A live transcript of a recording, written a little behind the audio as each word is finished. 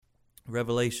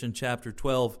Revelation chapter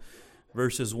 12,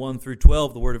 verses 1 through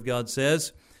 12, the Word of God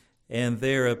says, "And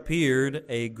there appeared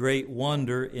a great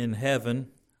wonder in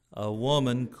heaven, a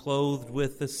woman clothed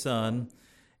with the sun,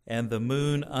 and the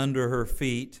moon under her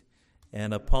feet,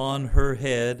 and upon her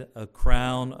head a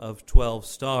crown of 12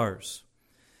 stars.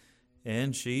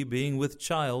 And she, being with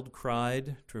child,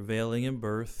 cried, travailing in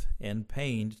birth, and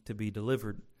pained to be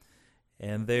delivered.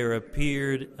 And there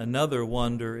appeared another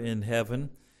wonder in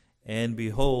heaven, and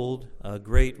behold, a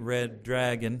great red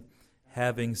dragon,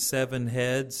 having 7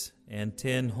 heads and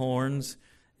 10 horns,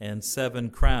 and 7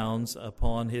 crowns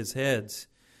upon his heads.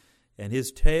 And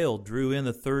his tail drew in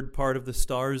the third part of the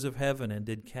stars of heaven, and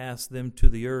did cast them to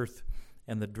the earth.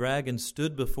 And the dragon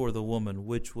stood before the woman,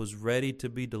 which was ready to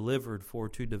be delivered, for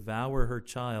to devour her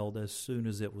child as soon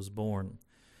as it was born.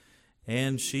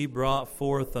 And she brought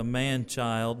forth a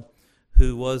man-child,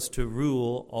 who was to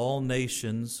rule all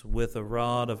nations with a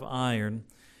rod of iron.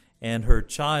 And her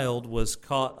child was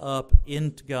caught up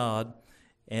into God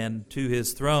and to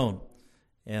his throne.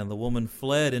 And the woman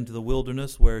fled into the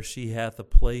wilderness, where she hath a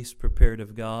place prepared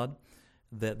of God,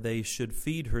 that they should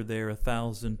feed her there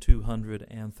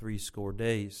 1,260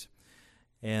 days.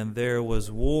 And there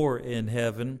was war in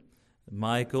heaven.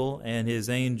 Michael and his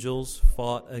angels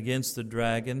fought against the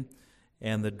dragon,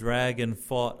 and the dragon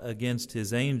fought against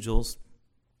his angels,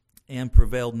 and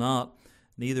prevailed not,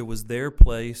 neither was their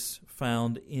place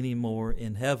found any more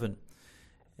in heaven.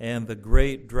 And the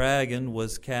great dragon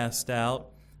was cast out,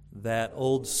 that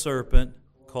old serpent,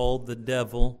 called the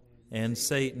devil and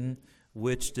Satan,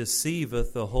 which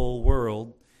deceiveth the whole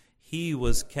world. He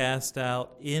was cast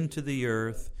out into the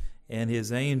earth, and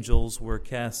his angels were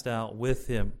cast out with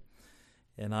him.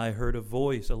 And I heard a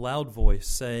loud voice,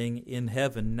 saying, In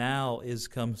heaven now is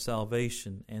come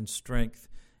salvation and strength,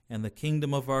 and the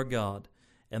kingdom of our God,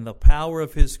 and the power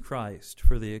of his Christ.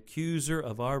 For the accuser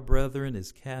of our brethren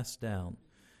is cast down,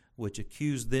 which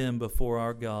accused them before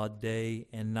our God day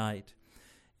and night.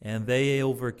 And they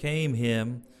overcame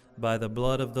him by the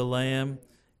blood of the Lamb,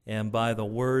 and by the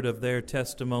word of their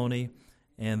testimony,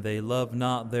 and they loved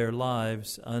not their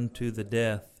lives unto the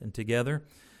death. And together,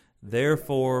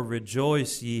 Therefore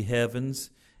rejoice, ye heavens,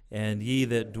 and ye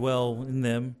that dwell in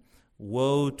them.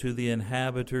 Woe to the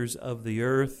inhabitants of the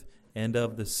earth and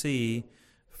of the sea,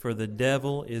 for the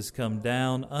devil is come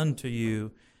down unto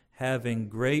you, having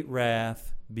great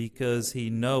wrath, because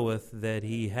he knoweth that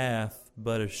he hath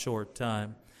but a short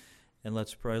time." And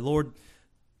let's pray. Lord,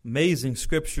 amazing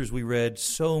scriptures we read,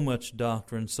 so much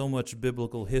doctrine, so much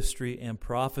biblical history and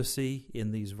prophecy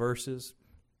in these verses.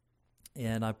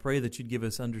 And I pray that you'd give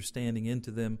us understanding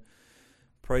into them.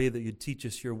 Pray that you'd teach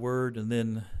us your word, and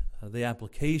then the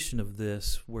application of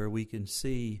this, where we can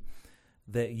see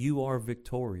that you are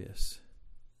victorious,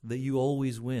 that you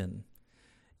always win.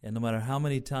 And no matter how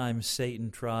many times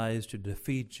Satan tries to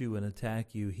defeat you and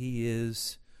attack you, he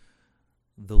is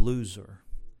the loser,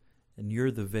 and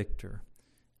you're the victor.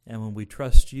 And when we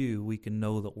trust you, we can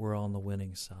know that we're on the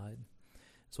winning side.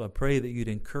 So I pray that you'd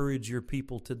encourage your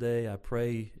people today. I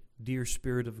pray, dear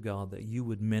Spirit of God, that you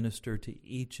would minister to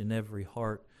each and every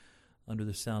heart under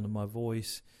the sound of my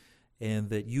voice, and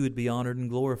that you would be honored and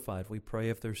glorified. We pray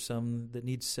if there's some that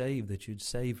need saved, that you'd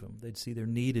save them. They'd see their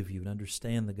need of you and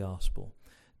understand the gospel.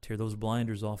 Tear those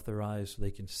blinders off their eyes so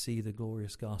they can see the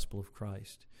glorious gospel of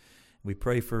Christ. We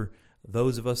pray for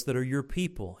those of us that are your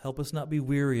people. Help us not be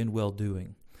weary in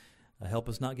well-doing. Help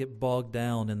us not get bogged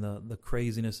down in the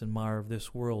craziness and mire of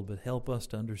this world, but help us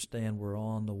to understand we're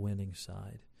on the winning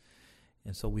side.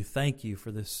 And so we thank you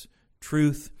for this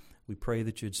truth. We pray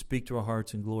that you'd speak to our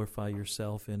hearts and glorify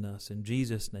yourself in us. In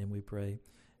Jesus' name we pray.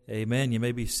 Amen. You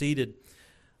may be seated.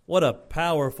 What a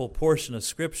powerful portion of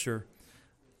Scripture.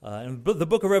 And the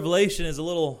book of Revelation is a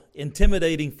little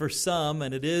intimidating for some,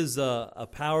 and it is a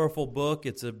powerful book.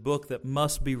 It's a book that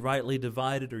must be rightly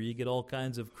divided, or you get all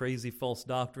kinds of crazy false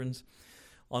doctrines.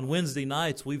 On Wednesday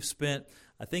nights, we've spent,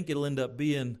 I think it'll end up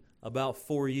being about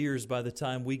 4 years by the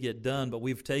time we get done, but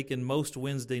we've taken most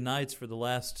Wednesday nights for the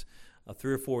last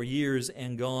 3 or 4 years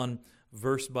and gone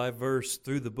verse by verse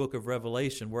through the book of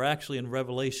Revelation. We're actually in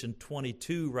Revelation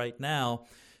 22 right now.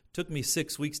 It took me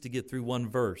 6 weeks to get through one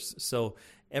verse. So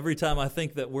every time I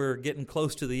think that we're getting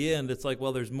close to the end, it's like,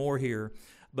 well, there's more here.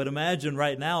 But imagine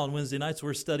right now on Wednesday nights,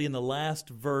 we're studying the last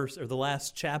verse or the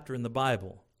last chapter in the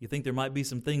Bible. You think there might be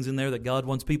some things in there that God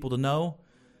wants people to know?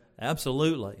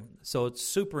 Absolutely. So it's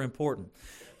super important.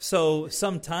 So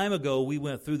some time ago, we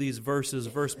went through these verses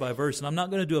verse by verse, and I'm not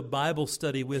going to do a Bible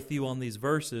study with you on these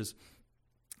verses.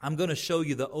 I'm going to show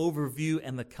you the overview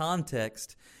and the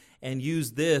context and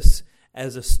use this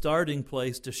as a starting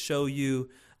place to show you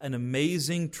an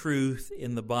amazing truth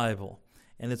in the Bible.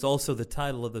 and it's also the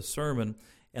title of the sermon,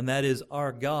 and that is,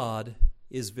 Our God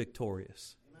is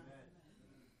Victorious.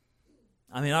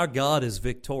 I mean, our God is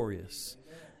victorious.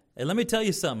 And let me tell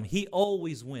you something. He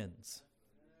always wins.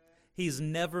 He's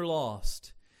never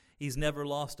lost. He's never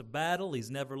lost a battle. He's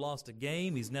never lost a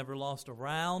game. He's never lost a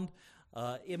round.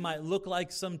 It might look like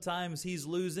sometimes he's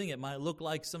losing. It might look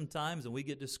like sometimes, and we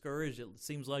get discouraged. It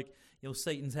seems like,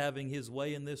 Satan's having his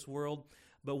way in this world.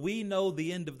 But we know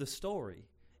the end of the story,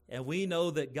 and we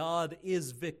know that God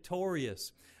is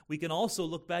victorious. We can also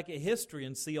look back at history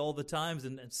and see all the times,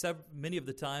 and many of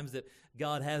the times that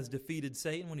God has defeated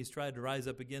Satan when he's tried to rise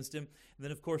up against him. And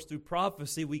then, of course, through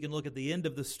prophecy, we can look at the end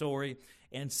of the story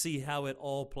and see how it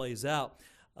all plays out.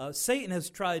 Satan has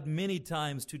tried many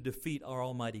times to defeat our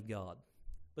Almighty God,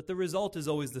 but the result is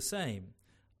always the same.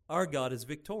 Our God is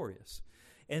victorious.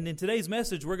 And in today's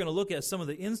message, we're going to look at some of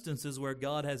the instances where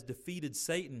God has defeated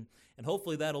Satan, and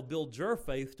hopefully that'll build your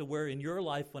faith to where in your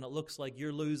life, when it looks like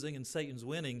you're losing and Satan's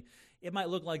winning, it might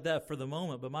look like that for the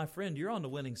moment, but my friend, you're on the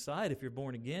winning side if you're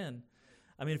born again.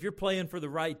 I mean, if you're playing for the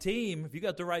right team, if you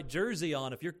got the right jersey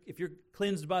on, if you're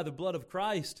cleansed by the blood of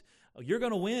Christ, you're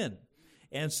going to win.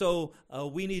 And so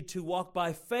we need to walk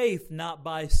by faith, not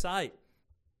by sight.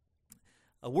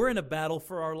 We're in a battle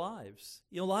for our lives.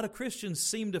 A lot of Christians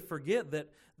seem to forget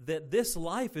that this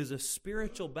life is a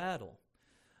spiritual battle.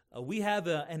 We have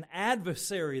an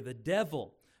adversary, the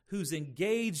devil, who's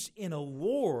engaged in a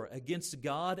war against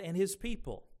God and His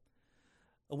people.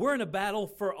 We're in a battle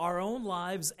for our own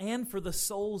lives and for the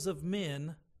souls of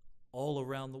men all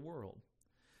around the world.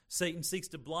 Satan seeks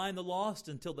to blind the lost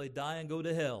until they die and go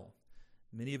to hell.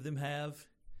 Many of them have,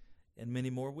 and many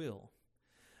more will.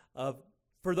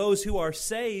 For those who are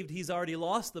saved, he's already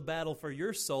lost the battle for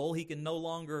your soul. He can no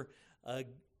longer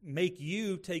make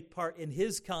you take part in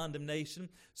his condemnation.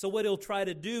 So what he'll try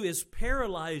to do is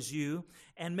paralyze you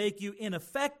and make you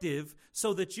ineffective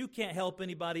so that you can't help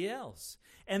anybody else.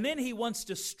 And then he wants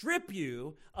to strip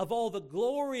you of all the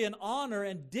glory and honor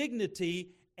and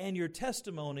dignity and your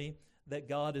testimony that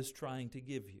God is trying to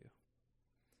give you.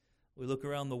 We look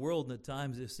around the world and at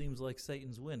times it seems like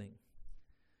Satan's winning.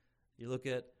 You look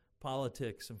at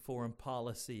politics and foreign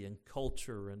policy and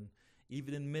culture and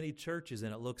even in many churches,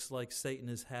 and it looks like Satan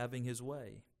is having his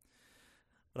way.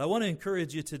 But I want to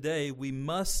encourage you today, we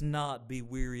must not be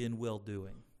weary in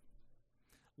well-doing.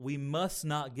 We must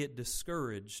not get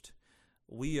discouraged.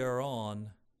 We are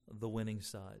on the winning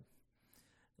side.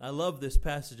 I love this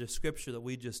passage of Scripture that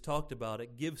we just talked about.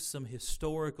 It gives some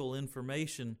historical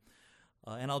information,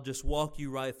 and I'll just walk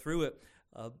you right through it.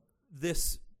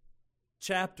 This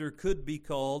chapter could be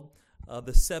called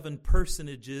the 7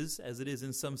 personages, as it is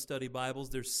in some study Bibles.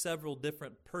 There's several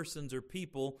different persons or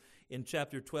people in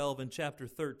chapter 12 and chapter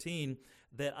 13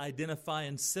 that identify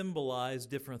and symbolize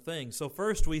different things. So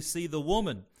first we see the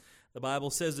woman. The Bible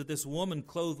says that this woman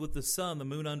clothed with the sun, the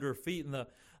moon under her feet, and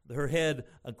her head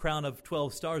a crown of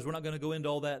 12 stars. We're not going to go into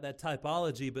all that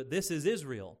typology, but this is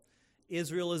Israel.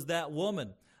 Israel is that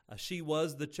woman. She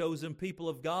was the chosen people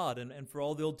of God, and for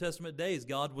all the Old Testament days,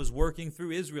 God was working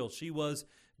through Israel. She was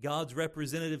God's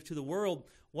representative to the world.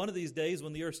 One of these days,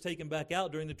 when the earth's taken back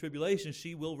out during the tribulation,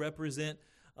 she will represent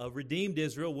redeemed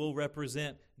Israel, will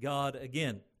represent God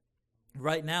again.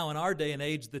 Right now, in our day and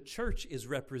age, the church is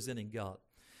representing God.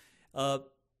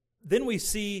 Then we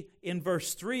see in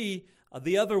verse 3,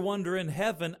 the other wonder in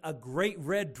heaven, a great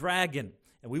red dragon.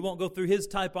 And we won't go through his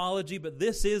typology, but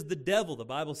this is the devil. The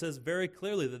Bible says very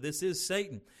clearly that this is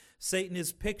Satan. Satan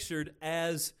is pictured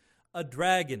as a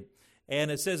dragon. And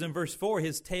it says in verse 4,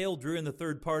 his tail drew in the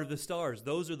third part of the stars.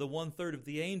 Those are the 1/3 of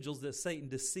the angels that Satan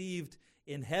deceived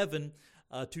in heaven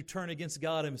to turn against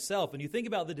God himself. And you think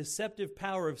about the deceptive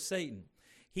power of Satan.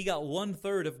 He got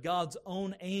 1/3 of God's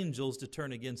own angels to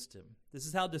turn against him. This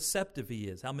is how deceptive he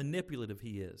is, how manipulative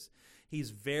he is. He's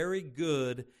very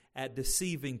good at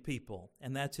deceiving people,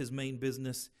 and that's his main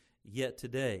business yet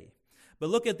today. But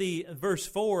look at the verse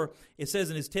 4. It says,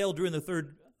 and his tail drew in the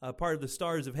third part of the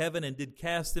stars of heaven and did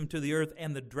cast them to the earth.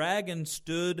 And the dragon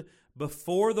stood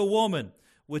before the woman,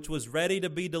 which was ready to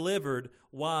be delivered.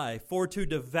 Why? For to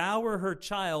devour her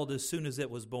child as soon as it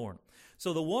was born.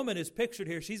 So the woman is pictured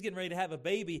here. She's getting ready to have a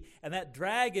baby, and that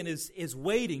dragon is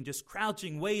waiting, just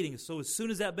crouching, waiting. So as soon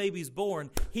as that baby's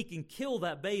born, he can kill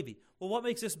that baby. Well, what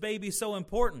makes this baby so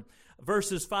important?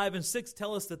 Verses 5 and 6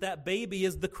 tell us that baby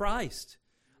is the Christ.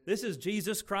 This is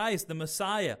Jesus Christ, the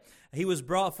Messiah. He was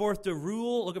brought forth to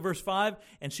rule. Look at verse 5.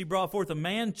 And she brought forth a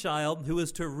man-child who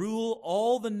is to rule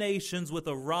all the nations with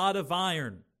a rod of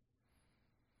iron.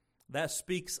 That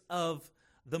speaks of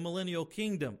the millennial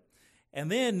kingdom. And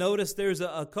then notice there's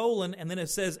a colon, and then it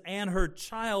says, and her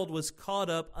child was caught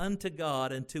up unto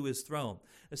God and to his throne.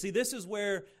 Now see, this is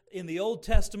where in the Old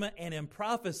Testament and in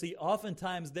prophecy,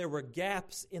 oftentimes there were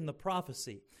gaps in the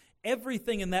prophecy.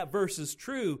 Everything in that verse is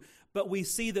true, but we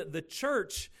see that the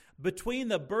church, between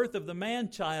the birth of the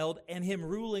man-child and him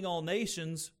ruling all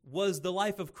nations, was the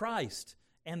life of Christ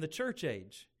and the church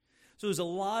age. So there's a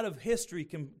lot of history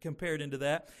compared into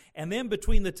that. And then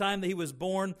between the time that he was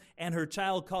born and her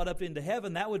child caught up into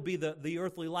heaven, that would be the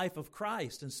earthly life of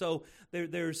Christ. And so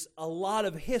there's a lot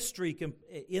of history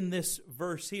in this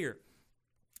verse here.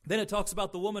 Then it talks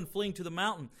about the woman fleeing to the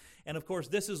mountain. And of course,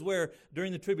 this is where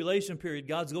during the tribulation period,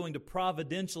 God's going to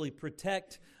providentially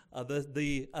protect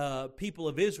the people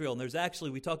of Israel. And there's actually,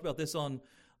 we talked about this on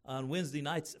Wednesday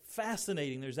nights,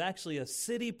 fascinating. There's actually a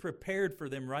city prepared for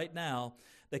them right now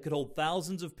that could hold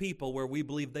thousands of people where we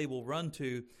believe they will run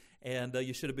to. And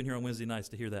you should have been here on Wednesday nights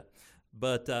to hear that.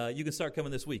 But you can start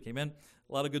coming this week. Amen?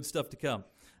 A lot of good stuff to come.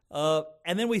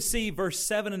 And then we see verse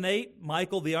 7 and 8,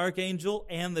 Michael the archangel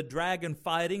and the dragon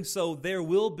fighting. So there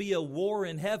will be a war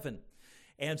in heaven.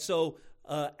 And so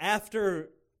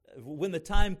when the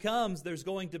time comes, there's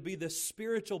going to be this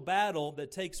spiritual battle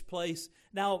that takes place.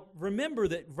 Now, remember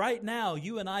that right now,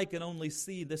 you and I can only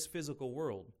see this physical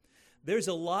world. There's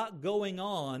a lot going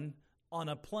on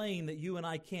a plane that you and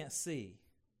I can't see.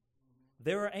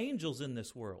 There are angels in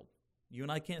this world. You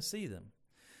and I can't see them.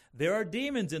 There are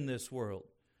demons in this world.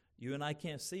 You and I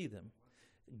can't see them.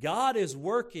 God is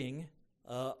working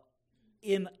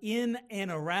in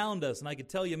and around us. And I could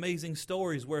tell you amazing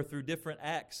stories where through different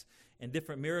acts and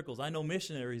different miracles. I know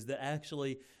missionaries that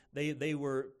actually, they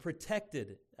were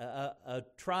protected. A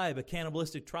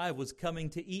cannibalistic tribe was coming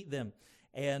to eat them.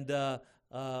 And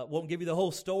won't give you the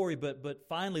whole story, but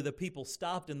finally the people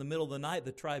stopped in the middle of the night.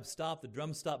 The tribe stopped. The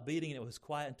drums stopped beating, and it was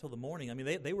quiet until the morning. I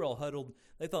mean, they were all huddled.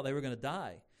 They thought they were going to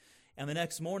die. And the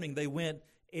next morning they went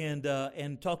and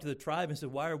talked to the tribe and said,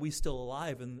 why are we still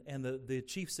alive? And the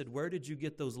chief said, where did you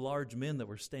get those large men that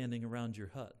were standing around your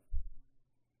hut?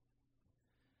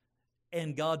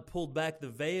 And God pulled back the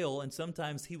veil, and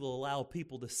sometimes He will allow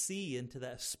people to see into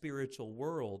that spiritual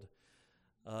world.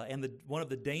 And one of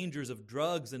the dangers of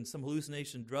drugs and some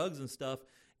hallucination drugs and stuff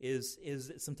is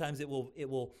sometimes it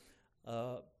will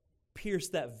pierce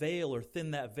that veil or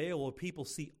thin that veil where people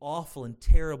see awful and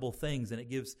terrible things, and it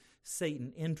gives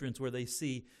Satan entrance where they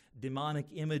see demonic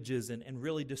images and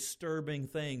really disturbing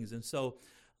things. And so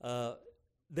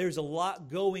there's a lot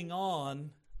going on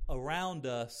around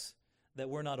us that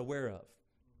we're not aware of.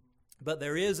 But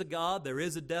there is a God, there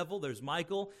is a devil, there's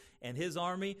Michael and his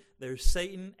army, there's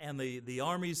Satan and the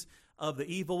armies of the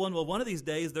evil one. Well, one of these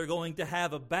days they're going to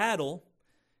have a battle,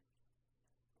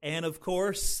 and of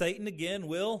course Satan again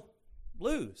will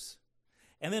lose.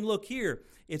 And then look here,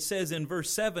 it says in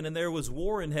verse 7, and there was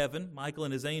war in heaven. Michael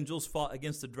and his angels fought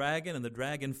against the dragon, and the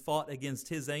dragon fought against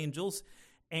his angels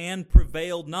and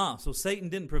prevailed not. So Satan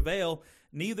didn't prevail,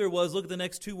 neither was, look at the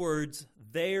next two words,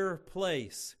 their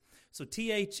place. So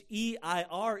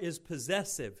T-H-E-I-R is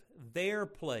possessive, their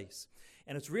place.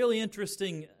 And it's really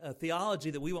interesting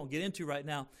theology that we won't get into right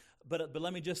now, but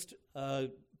let me just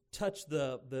touch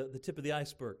the tip of the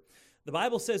iceberg. The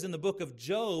Bible says in the book of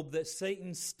Job that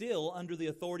Satan's still under the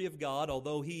authority of God,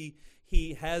 although he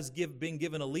has been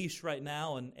given a leash right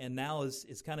now, and now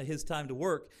is kind of his time to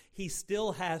work. He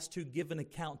still has to give an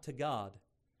account to God.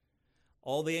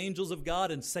 All the angels of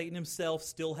God and Satan himself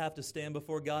still have to stand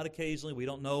before God occasionally. We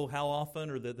don't know how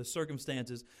often or the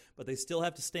circumstances, but they still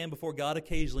have to stand before God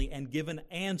occasionally and give an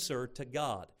answer to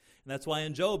God. And that's why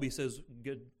in Job he says,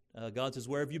 God says,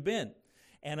 where have you been?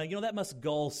 And that must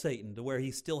gall Satan to where he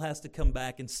still has to come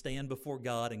back and stand before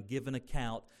God and give an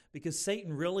account, because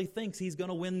Satan really thinks he's going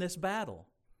to win this battle.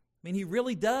 I mean, he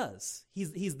really does.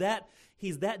 He's that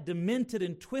demented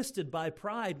and twisted by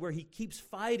pride where he keeps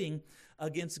fighting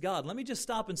against God. Let me just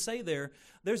stop and say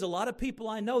there's a lot of people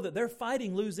I know that they're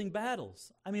fighting losing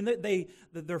battles. I mean,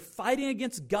 they're fighting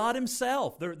against God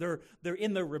himself. They're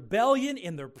in their rebellion,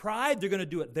 in their pride. They're going to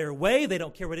do it their way. They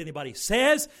don't care what anybody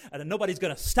says, and nobody's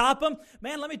going to stop them.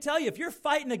 Man, let me tell you, if you're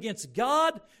fighting against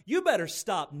God, you better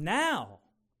stop now.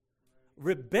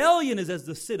 Rebellion is as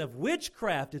the sin of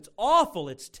witchcraft. It's awful.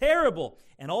 It's terrible.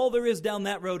 And all there is down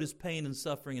that road is pain and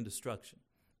suffering and destruction.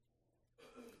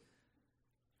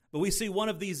 But we see one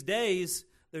of these days,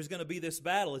 there's going to be this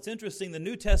battle. It's interesting, the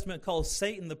New Testament calls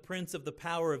Satan the prince of the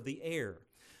power of the air.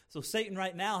 So Satan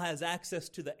right now has access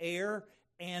to the air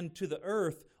and to the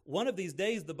earth. One of these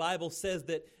days, the Bible says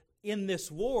that in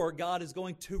this war, God is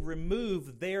going to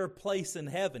remove their place in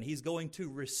heaven. He's going to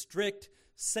restrict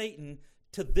Satan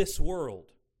to this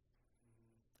world.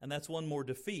 And that's one more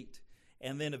defeat.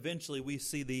 and then eventually we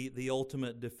see the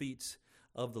ultimate defeats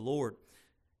of the Lord.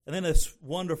 And then this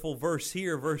wonderful verse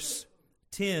here, verse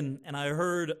 10, and I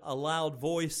heard a loud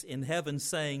voice in heaven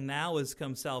saying, now is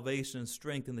come salvation and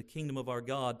strength in the kingdom of our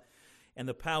God and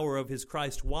the power of his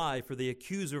Christ. Why? For the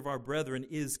accuser of our brethren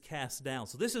is cast down.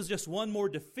 So this is just one more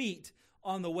defeat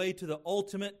on the way to the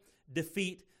ultimate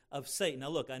defeat of Satan. Now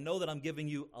look, I know that I'm giving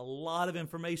you a lot of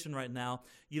information right now.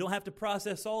 You don't have to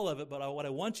process all of it, but what I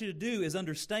want you to do is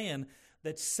understand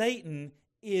that Satan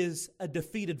is a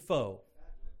defeated foe.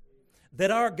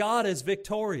 That our God is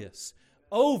victorious.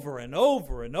 Over and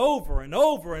over and over and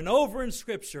over and over in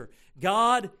Scripture,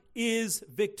 God is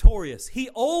victorious. He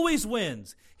always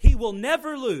wins. He will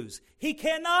never lose. He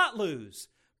cannot lose.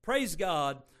 Praise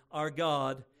God, our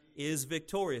God is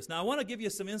victorious. Now, I want to give you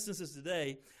some instances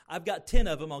today. I've got 10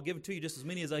 of them. I'll give it to you just as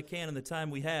many as I can in the time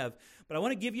we have. But I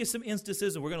want to give you some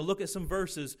instances, and we're going to look at some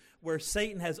verses where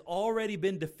Satan has already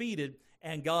been defeated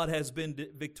and God has been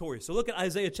victorious. So look at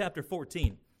Isaiah chapter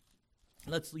 14.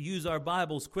 Let's use our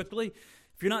Bibles quickly.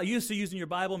 If you're not used to using your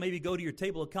Bible, maybe go to your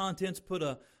table of contents, put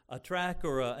a track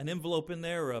or an envelope in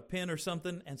there or a pen or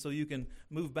something, and so you can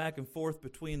move back and forth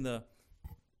between the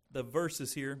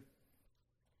verses here.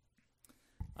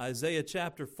 Isaiah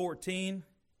chapter 14.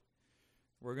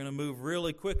 We're going to move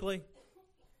really quickly.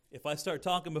 If I start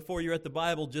talking before you're at the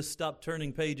Bible, just stop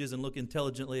turning pages and look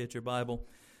intelligently at your Bible,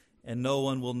 and no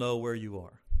one will know where you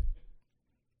are.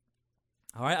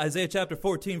 All right, Isaiah chapter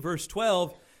 14, verse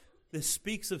 12. This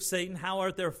speaks of Satan. How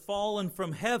art thou fallen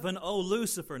from heaven, O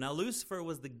Lucifer? Now, Lucifer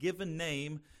was the given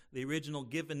name, the original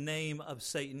given name of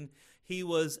Satan. He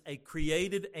was a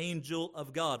created angel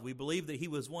of God. We believe that he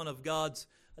was one of God's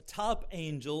top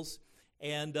angels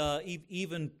and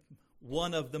even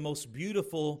one of the most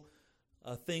beautiful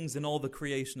things in all the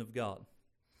creation of God.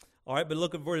 All right, but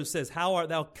look at what it says. How art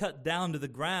thou cut down to the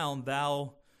ground,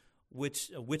 thou which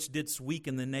didst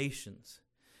weaken the nations?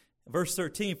 Verse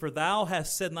 13, for thou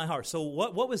hast said in thy heart. So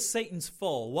what was Satan's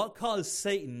fall? What caused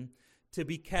Satan to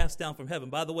be cast down from heaven?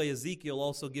 By the way, Ezekiel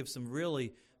also gives some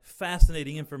really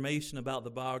fascinating information about the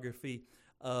biography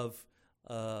of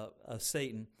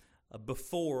Satan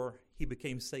before he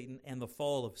became Satan and the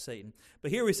fall of Satan.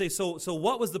 But here we say, so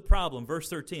what was the problem? Verse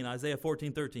 13, Isaiah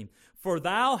 14:13. For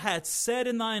thou hadst said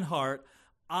in thine heart,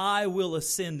 I will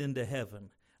ascend into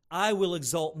heaven. I will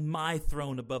exalt my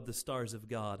throne above the stars of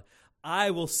God.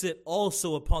 I will sit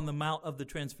also upon the mount of the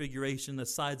transfiguration, the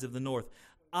sides of the north.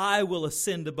 I will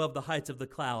ascend above the heights of the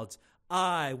clouds.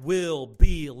 I will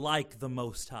be like the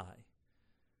Most High.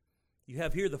 You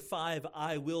have here the 5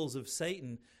 I wills of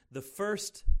Satan. The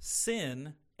first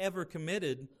sin ever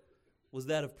committed was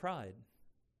that of pride.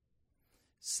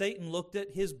 Satan looked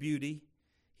at his beauty.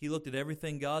 He looked at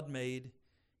everything God made.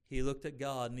 He looked at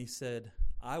God and he said,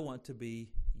 I want to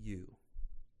be you.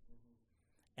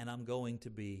 And I'm going to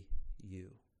be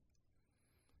you.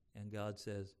 And God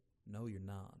says, no, you're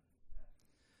not.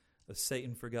 But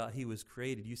Satan forgot he was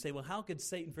created. You say, well, how could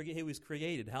Satan forget he was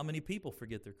created? How many people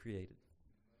forget they're created?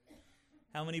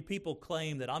 How many people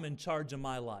claim that I'm in charge of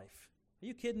my life? Are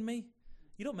you kidding me?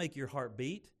 You don't make your heart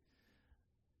beat.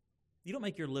 You don't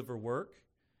make your liver work.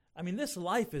 I mean, this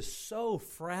life is so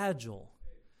fragile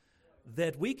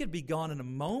that we could be gone in a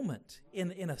moment,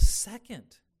 in a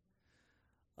second.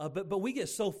 But we get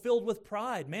so filled with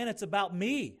pride. Man, it's about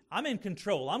me. I'm in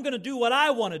control. I'm going to do what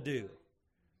I want to do.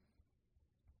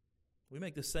 We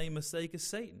make the same mistake as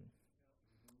Satan.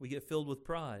 We get filled with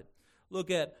pride. Look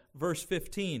at verse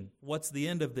 15. What's the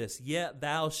end of this? Yet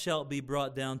thou shalt be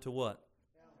brought down to what?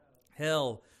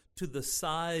 Hell, to the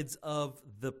sides of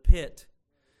the pit.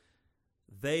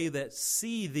 They that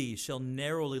see thee shall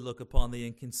narrowly look upon thee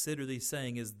and consider thee,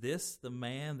 saying, is this the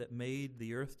man that made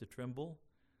the earth to tremble,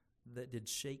 that did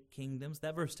shake kingdoms?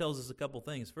 That verse tells us a couple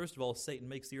things. First of all, Satan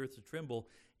makes the earth to tremble,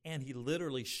 and he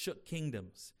literally shook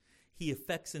kingdoms. He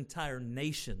affects entire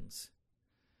nations.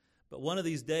 But one of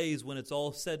these days, when it's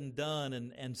all said and done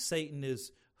and Satan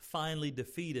is finally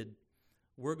defeated,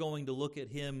 we're going to look at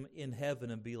him in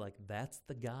heaven and be like, that's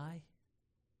the guy?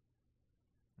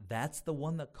 That's the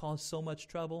one that caused so much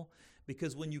trouble?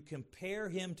 Because when you compare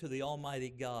him to the Almighty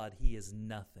God, he is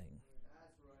nothing.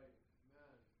 That's right.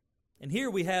 Amen. And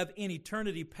here we have in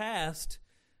eternity past,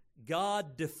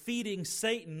 God defeating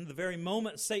Satan. The very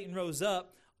moment Satan rose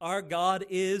up, our God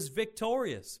is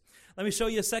victorious. Let me show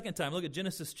you a second time. Look at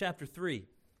Genesis chapter 3. Is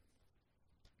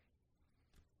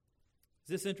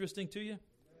this interesting to you?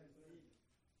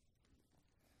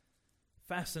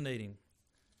 Fascinating.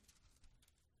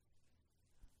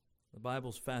 The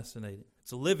Bible's fascinating.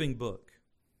 It's a living book.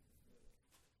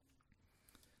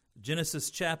 Genesis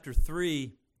chapter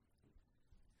 3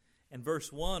 In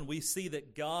verse 1, we see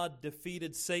that God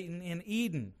defeated Satan in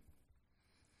Eden.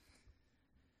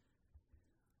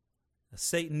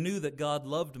 Satan knew that God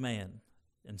loved man,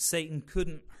 and Satan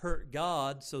couldn't hurt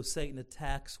God, so Satan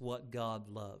attacks what God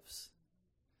loves.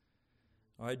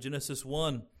 All right, Genesis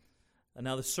 1. And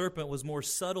now the serpent was more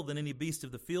subtle than any beast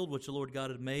of the field which the Lord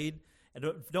God had made. And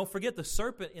don't forget, the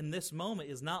serpent in this moment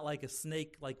is not like a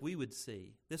snake like we would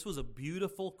see. This was a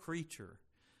beautiful creature.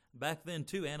 Back then,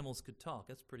 too, animals could talk.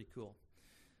 That's pretty cool.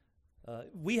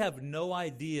 We have no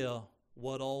idea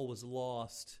what all was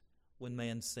lost when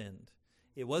man sinned.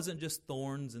 It wasn't just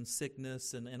thorns and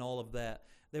sickness and all of that.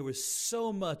 There was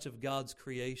so much of God's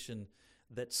creation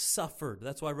that suffered.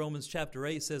 That's why Romans chapter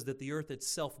 8 says that the earth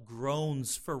itself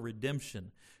groans for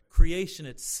redemption. Creation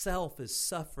itself is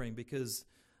suffering because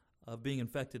of being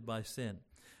infected by sin.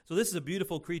 So this is a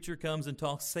beautiful creature, comes and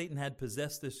talks. Satan had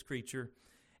possessed this creature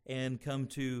and come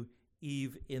to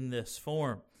Eve in this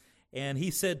form. And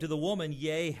he said to the woman,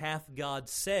 "Yea, hath God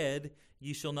said,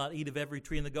 ye shall not eat of every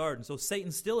tree in the garden." So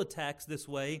Satan still attacks this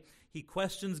way. He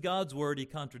questions God's word, he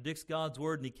contradicts God's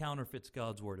word, and he counterfeits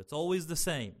God's word. It's always the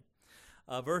same.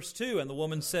 Verse 2, "And the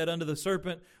woman said unto the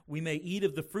serpent, We may eat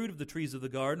of the fruit of the trees of the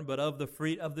garden, but of the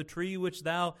fruit of the tree which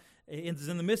thou is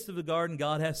in the midst of the garden,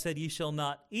 God hath said, Ye shall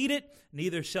not eat it,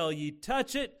 neither shall ye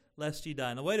touch it, lest ye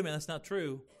die." Now wait a minute, that's not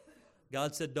true.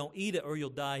 God said don't eat it or you'll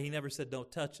die. He never said don't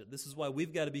touch it. This is why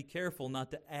we've got to be careful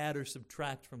not to add or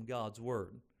subtract from God's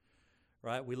word.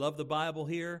 Right? We love the Bible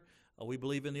here. We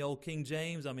believe in the old King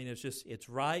James. I mean, it's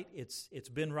right. It's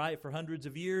been right for hundreds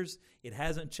of years. It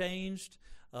hasn't changed.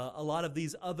 A lot of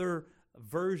these other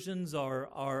versions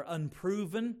are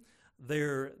unproven.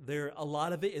 A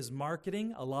lot of it is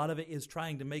marketing. A lot of it is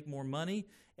trying to make more money.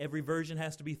 Every version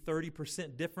has to be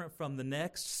 30% different from the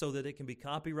next so that it can be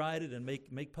copyrighted and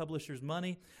make publishers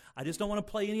money. I just don't want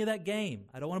to play any of that game.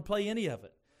 I don't want to play any of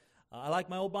it. I like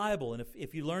my old Bible, and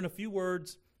if you learn a few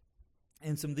words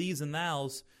and some these and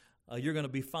thous, you're going to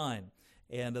be fine.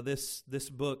 And this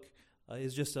book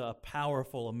is just a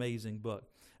powerful, amazing book.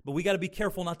 But we got to be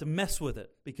careful not to mess with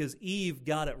it, because Eve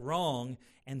got it wrong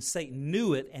and Satan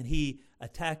knew it, and he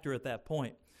attacked her at that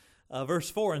point.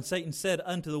 Verse 4, "And Satan said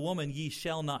unto the woman, Ye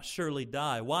shall not surely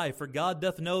die. Why? For God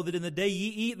doth know that in the day ye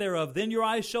eat thereof, then your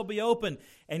eyes shall be opened,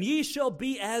 and ye shall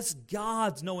be as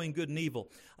gods, knowing good and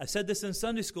evil." I said this in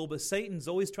Sunday school, but Satan's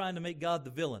always trying to make God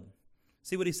the villain.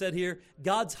 See what he said here?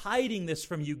 God's hiding this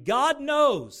from you. God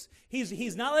knows.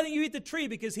 He's not letting you eat the tree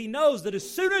because he knows that as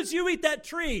soon as you eat that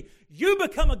tree, you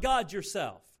become a god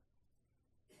yourself.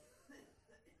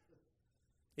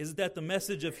 Isn't that the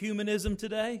message of humanism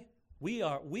today? We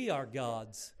are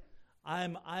gods.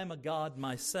 I'm a god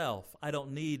myself. I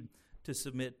don't need to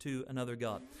submit to another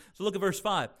god. So look at verse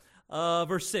 5.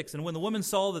 Verse 6, "And when the woman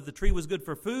saw that the tree was good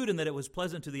for food, and that it was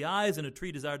pleasant to the eyes, and a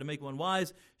tree desired to make one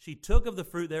wise, she took of the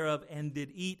fruit thereof, and did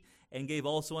eat, and gave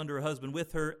also unto her husband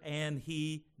with her, and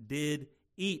he did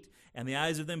eat. And the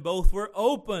eyes of them both were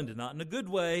opened," not in a good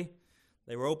way.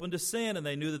 They were opened to sin, and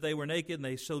they knew that they were naked, and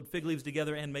they sewed fig leaves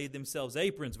together and made themselves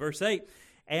aprons. Verse 8,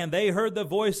 "And they heard the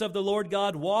voice of the Lord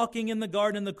God walking in the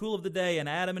garden in the cool of the day, and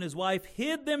Adam and his wife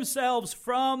hid themselves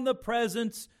from the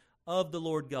presence of the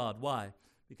Lord God." Why?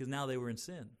 Because now they were in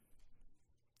sin.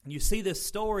 And you see this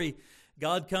story,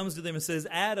 God comes to them and says,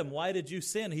 "Adam, why did you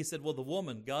sin?" He said, "Well, the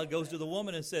woman." God goes to the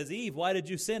woman and says, "Eve, why did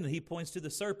you sin?" And he points to the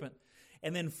serpent.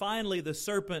 And then finally the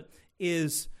serpent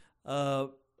is,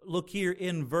 look here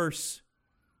in verse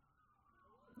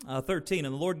 13.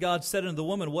 "And the Lord God said unto the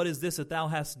woman, What is this that thou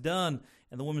hast done?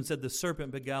 And the woman said, The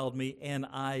serpent beguiled me, and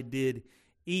I did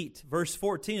eat." Verse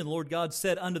 14, "And the Lord God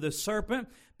said unto the serpent,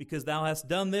 Because thou hast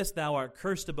done this, thou art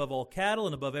cursed above all cattle,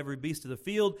 and above every beast of the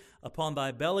field. Upon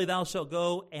thy belly thou shalt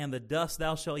go, and the dust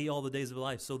thou shalt eat all the days of thy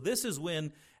life." So this is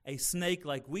when a snake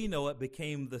like we know it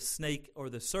became the snake or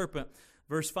the serpent.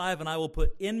 Verse 5, "And I will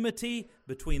put enmity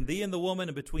between thee and the woman,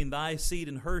 and between thy seed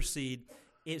and her seed.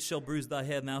 It shall bruise thy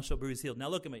head, and thou shalt bruise his heel." Now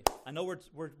look at me. I know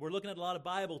we're looking at a lot of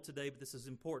Bible today, but this is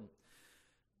important.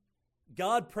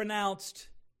 God pronounced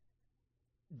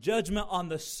judgment on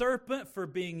the serpent for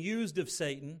being used of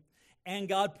Satan, and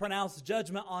God pronounced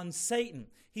judgment on Satan.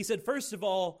 He said, first of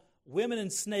all, women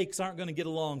and snakes aren't going to get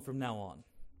along from now on.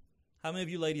 How many of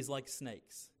you ladies like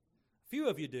snakes? A few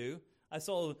of you do. I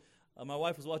saw, my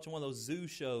wife was watching one of those zoo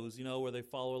shows, where they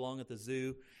follow along at the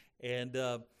zoo, and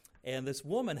this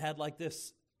woman had like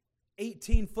this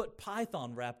 18-foot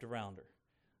python wrapped around her.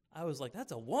 I was like,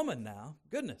 that's a woman now.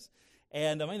 Goodness.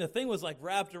 And the thing was like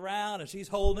wrapped around, and she's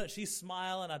holding it, she's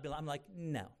smiling. I'm like,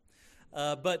 no.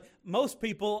 But most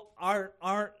people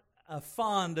aren't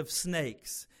fond of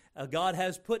snakes. God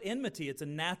has put enmity. It's a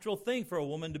natural thing for a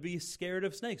woman to be scared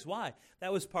of snakes. Why?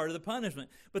 That was part of the punishment.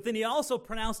 But then he also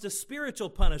pronounced a spiritual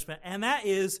punishment, and that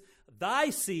is thy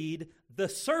seed, the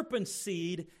serpent's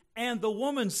seed, and the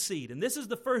woman's seed. And this is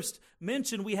the first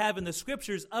mention we have in the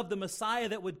Scriptures of the Messiah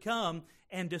that would come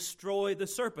and destroy the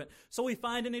serpent. So we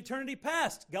find in eternity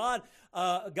past, God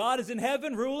is in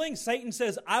heaven ruling. Satan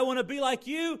says, I want to be like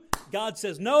you. God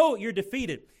says, no, you're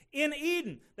defeated. In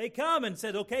Eden, they come and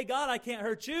said, okay, God, I can't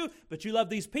hurt you, but you love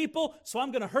these people, so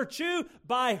I'm going to hurt you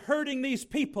by hurting these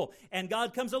people. And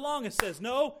God comes along and says,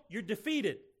 no, you're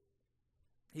defeated.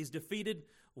 He's defeated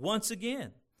once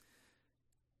again.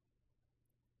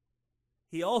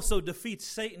 He also defeats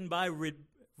Satan by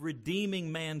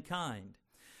redeeming mankind.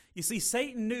 You see,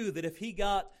 Satan knew that if he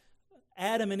got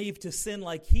Adam and Eve to sin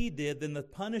like he did, then the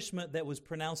punishment that was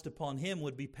pronounced upon him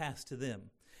would be passed to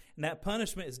them. And that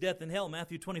punishment is death and hell.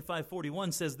 Matthew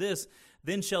 25:41 says this,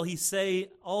 then shall he say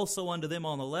also unto them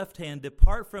on the left hand,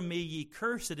 depart from me, ye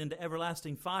cursed, into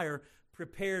everlasting fire,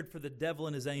 prepared for the devil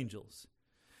and his angels.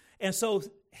 And so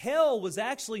hell was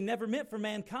actually never meant for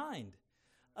mankind.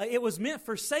 It was meant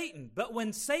for Satan. But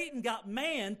when Satan got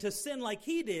man to sin like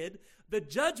he did, the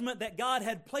judgment that God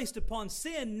had placed upon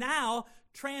sin now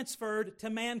transferred to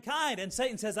mankind. And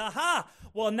Satan says, aha,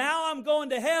 well, now I'm going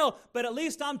to hell, but at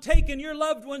least I'm taking your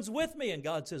loved ones with me. And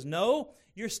God says, no,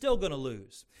 you're still going to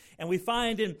lose. And we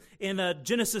find in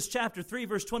Genesis chapter 3,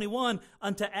 verse 21,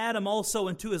 unto Adam also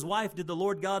and to his wife did the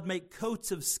Lord God make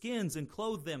coats of skins and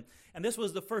clothe them. And this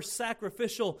was the first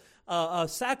sacrificial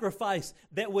sacrifice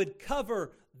that would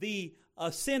cover the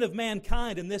sin of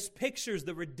mankind. And this pictures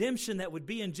the redemption that would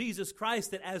be in Jesus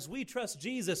Christ, that as we trust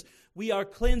Jesus, we are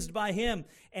cleansed by Him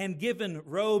and given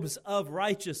robes of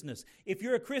righteousness. If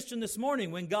you're a Christian this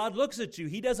morning, when God looks at you,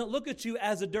 He doesn't look at you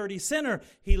as a dirty sinner.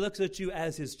 He looks at you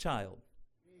as His child.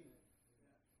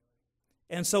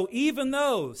 And so even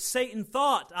though Satan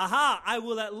thought, aha, I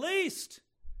will at least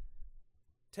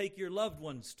take your loved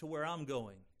ones to where I'm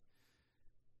going,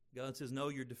 God says, no,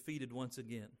 you're defeated once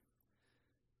again.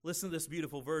 Listen to this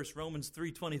beautiful verse, Romans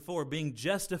 3:24, being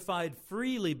justified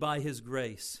freely by His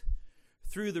grace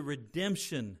through the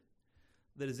redemption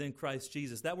that is in Christ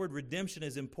Jesus. That word redemption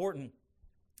is important.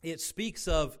 It speaks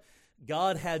of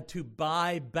God had to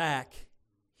buy back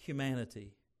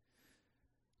humanity.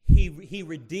 He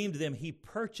redeemed them. He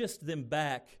purchased them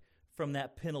back from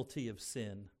that penalty of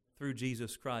sin through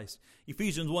Jesus Christ.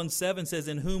 Ephesians 1:7 says,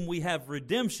 in whom we have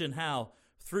redemption, how?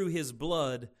 Through His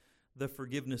blood, the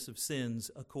forgiveness of sins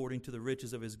according to the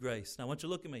riches of His grace. Now I want you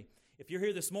to look at me. If you're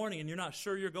here this morning and you're not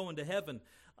sure you're going to heaven,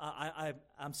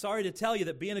 I'm sorry to tell you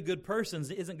that being a good person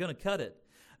isn't going to cut it.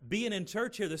 Being in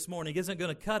church here this morning isn't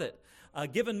going to cut it.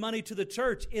 Giving money to the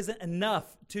church isn't enough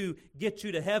to get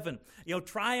you to heaven.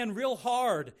 Trying real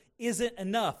hard isn't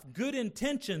enough. Good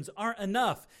intentions aren't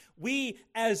enough. We,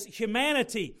 as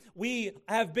humanity, we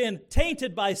have been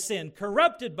tainted by sin,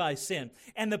 corrupted by sin,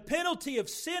 and the penalty of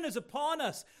sin is upon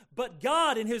us. But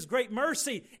God, in His great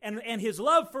mercy and His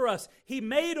love for us, He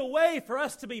made a way for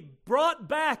us to be brought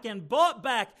back and bought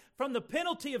back from the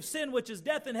penalty of sin, which is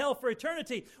death and hell for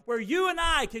eternity, where you and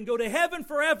I can go to heaven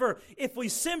forever if we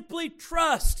simply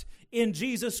trust in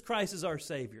Jesus Christ as our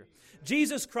Savior.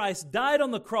 Jesus Christ died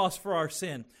on the cross for our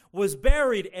sin, was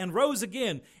buried, and rose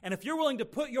again. And if you're willing to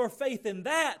put your faith in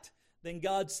that, then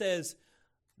God says,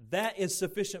 that is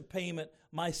sufficient payment.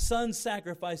 My Son's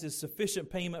sacrifice is sufficient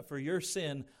payment for your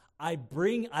sin. I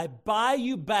buy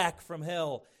you back from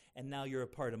hell, and now you're a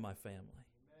part of my family.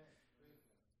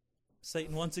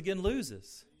 Satan once again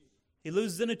loses. He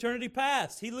loses in eternity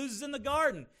past. He loses in the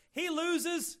garden. He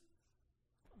loses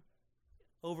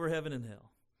over heaven and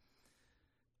hell.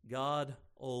 God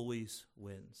always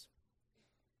wins.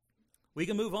 We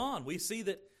can move on. We see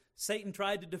that Satan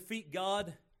tried to defeat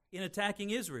God in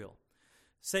attacking Israel.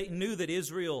 Satan knew that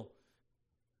Israel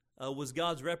was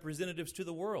God's representatives to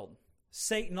the world.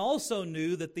 Satan also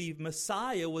knew that the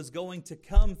Messiah was going to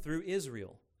come through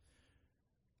Israel.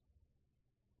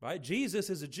 Right? Jesus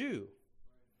is a Jew.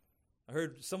 I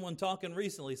heard someone talking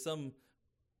recently,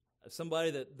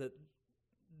 somebody that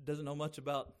doesn't know much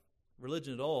about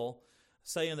religion at all,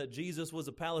 saying that Jesus was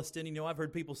a Palestinian. I've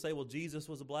heard people say, well, Jesus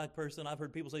was a black person. I've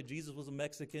heard people say Jesus was a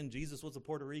Mexican. Jesus was a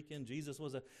Puerto Rican. Jesus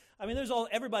was a...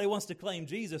 everybody wants to claim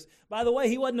Jesus. By the way,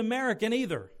 He wasn't American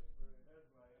either.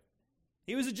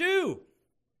 He was a Jew.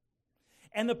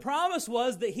 And the promise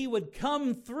was that He would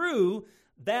come through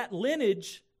that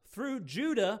lineage, through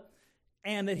Judah,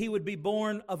 and that He would be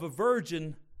born of a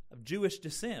virgin of Jewish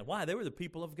descent. Why? They were the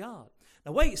people of God.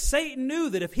 Now wait, Satan knew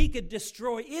that if he could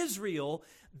destroy Israel,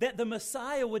 that the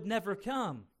Messiah would never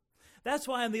come. That's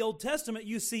why in the Old Testament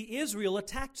you see Israel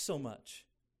attacked so much.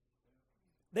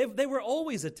 They were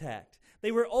always attacked.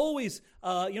 They were always,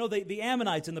 the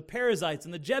Ammonites and the Perizzites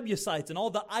and the Jebusites and all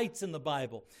the ites in the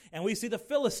Bible. And we see the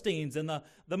Philistines and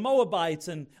the Moabites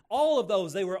and all of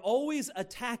those. They were always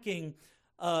attacking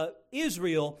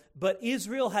Israel, but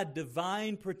Israel had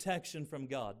divine protection from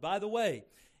God. By the way,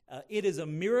 it is a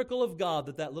miracle of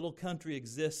God that little country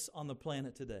exists on the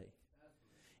planet today.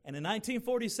 And in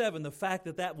 1947, the fact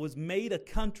that was made a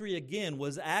country again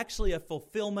was actually a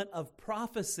fulfillment of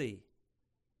prophecy.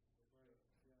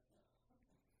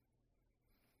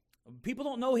 People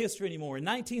don't know history anymore. In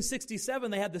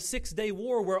 1967, they had the 6-Day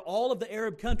War where all of the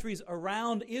Arab countries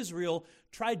around Israel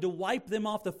tried to wipe them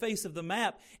off the face of the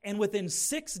map. And within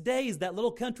 6 days, that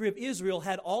little country of Israel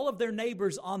had all of their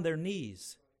neighbors on their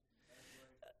knees.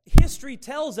 History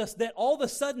tells us that all of a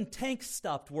sudden tanks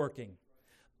stopped working.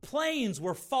 Planes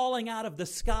were falling out of the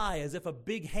sky as if a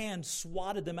big hand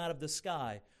swatted them out of the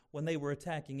sky when they were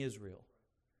attacking Israel.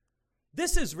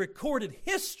 This is recorded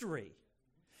history.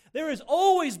 There has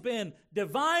always been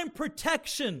divine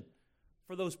protection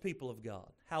for those people of God.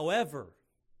 However,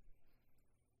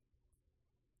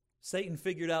 Satan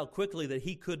figured out quickly that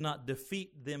he could not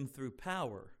defeat them through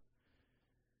power.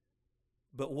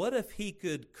 But what if he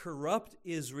could corrupt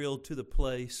Israel to the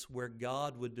place where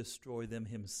God would destroy them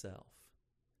himself?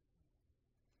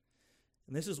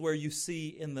 And this is where you see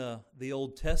in the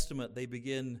Old Testament they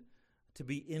begin to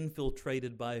be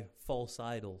infiltrated by false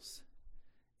idols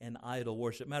and idol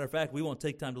worship. Matter of fact, we won't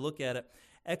take time to look at it.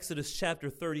 Exodus chapter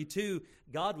 32,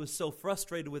 God was so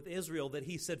frustrated with Israel that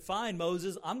he said, "Fine,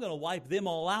 Moses, I'm going to wipe them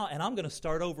all out and I'm going to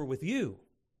start over with you."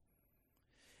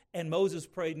 And Moses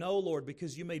prayed, "No, Lord,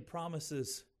 because you made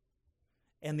promises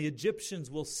and the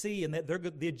Egyptians will see and that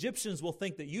the Egyptians will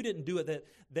think that you didn't do it,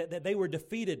 that they were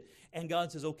defeated." And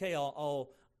God says, "Okay,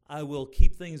 I will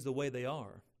keep things the way they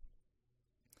are."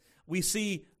 We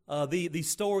see the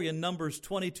story in Numbers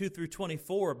 22 through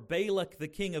 24. Balak, the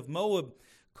king of Moab,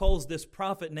 calls this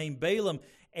prophet named Balaam,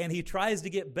 and he tries to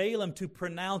get Balaam to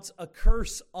pronounce a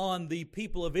curse on the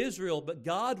people of Israel, but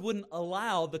God wouldn't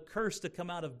allow the curse to come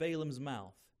out of Balaam's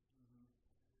mouth.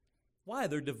 Why?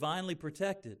 They're divinely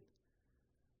protected.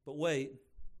 But wait,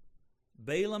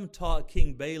 Balaam taught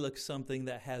King Balak something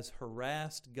that has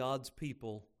harassed God's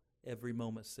people every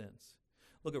moment since.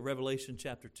 Look at Revelation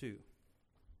chapter 2.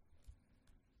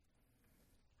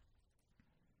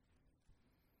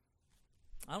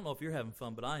 I don't know if you're having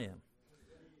fun, but I am.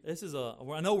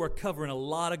 I know we're covering a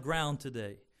lot of ground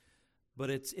today, but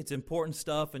it's important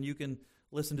stuff, and you can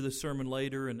listen to the sermon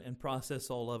later and process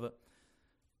all of it.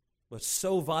 But it's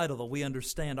so vital that we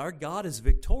understand our God is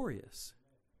victorious.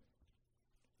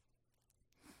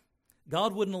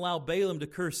 God wouldn't allow Balaam to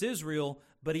curse Israel,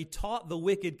 but he taught the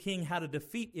wicked king how to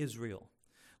defeat Israel.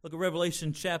 Look at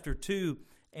Revelation chapter 2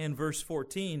 and verse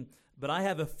 14. "But I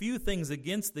have a few things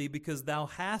against thee, because thou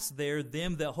hast there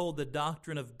them that hold the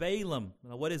doctrine of Balaam."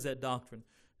 Now, what is that doctrine?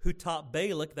 "Who taught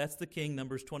Balak," that's the king,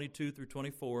 Numbers 22 through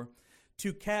 24,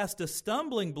 "to cast a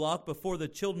stumbling block before the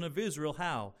children of Israel."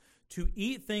 How? "To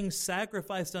eat things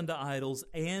sacrificed unto idols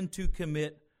and to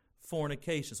commit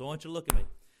fornication." So I want you to look at me.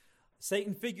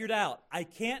 Satan figured out, I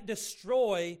can't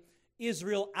destroy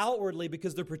Israel outwardly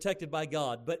because they're protected by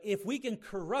God. But if we can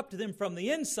corrupt them from the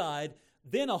inside,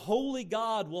 then a holy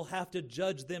God will have to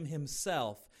judge them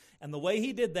himself. And the way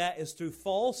he did that is through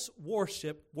false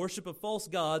worship of false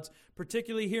gods,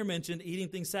 particularly here mentioned, eating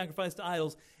things sacrificed to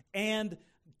idols, and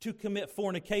to commit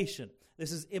fornication.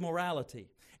 This is immorality.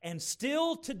 And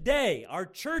still today, our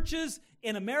churches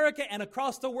in America and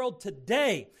across the world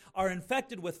today are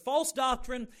infected with false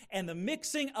doctrine and the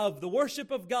mixing of the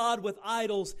worship of God with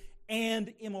idols and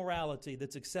immorality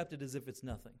that's accepted as if it's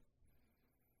nothing.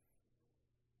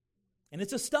 And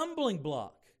it's a stumbling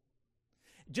block.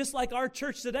 Just like our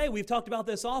church today, we've talked about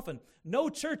this often. No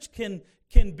church can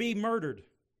be murdered.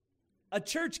 A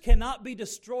church cannot be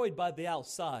destroyed by the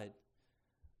outside,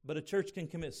 but a church can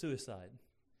commit suicide.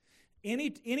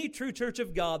 Any true church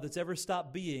of God that's ever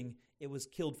stopped being, it was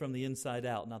killed from the inside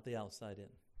out, not the outside in.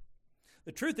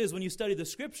 The truth is, when you study the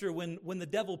Scripture, when the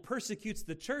devil persecutes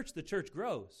the church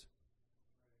grows.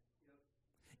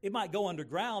 It might go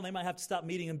underground. They might have to stop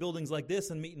meeting in buildings like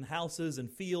this and meet in houses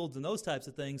and fields and those types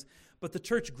of things. But the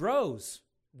church grows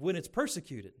when it's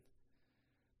persecuted.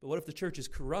 But what if the church is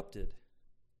corrupted?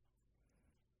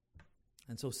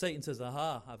 And so Satan says,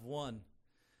 "Aha, I've won.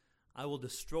 I will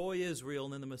destroy Israel,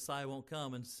 and then the Messiah won't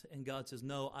come." And God says,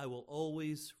 "No, I will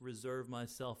always reserve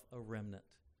myself a remnant."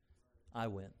 I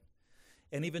win.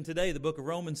 And even today, the book of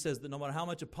Romans says that no matter how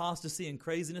much apostasy and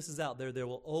craziness is out there, there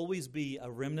will always be a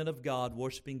remnant of God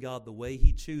worshiping God the way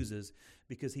He chooses,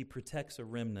 because He protects a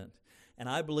remnant. And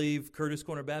I believe Curtis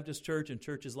Corner Baptist Church and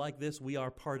churches like this, we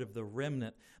are part of the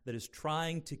remnant that is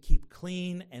trying to keep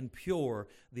clean and pure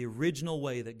the original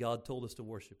way that God told us to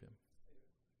worship Him.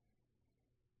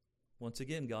 Once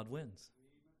again, God wins.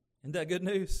 Isn't that good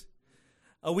news?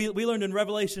 We learned in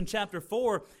Revelation chapter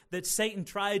 4 that Satan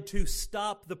tried to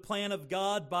stop the plan of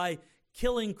God by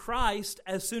killing Christ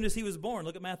as soon as He was born.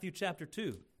 Look at Matthew chapter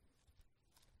 2.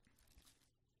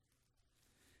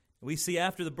 We see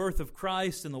after the birth of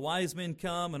Christ and the wise men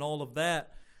come and all of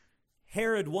that,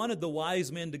 Herod wanted the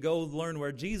wise men to go learn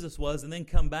where Jesus was and then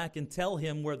come back and tell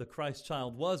him where the Christ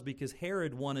child was, because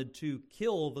Herod wanted to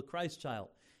kill the Christ child.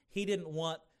 He didn't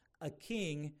want a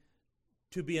king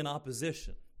to be in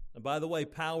opposition. And by the way,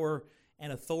 power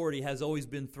and authority has always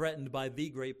been threatened by the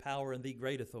great power and the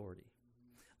great authority.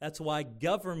 That's why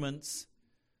governments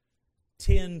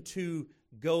tend to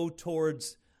go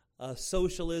towards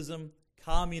socialism,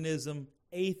 communism,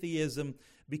 atheism,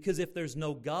 because if there's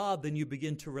no God, then you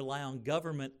begin to rely on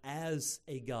government as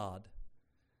a God.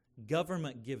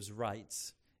 Government gives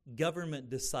rights. Government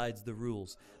decides the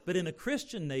rules. But in a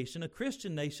Christian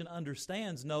nation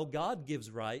understands, no, God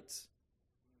gives rights.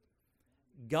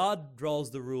 God draws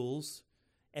the rules,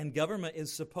 and government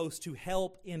is supposed to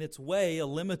help in its way, a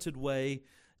limited way,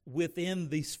 within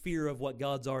the sphere of what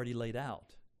God's already laid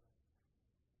out.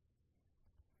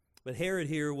 But Herod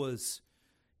here was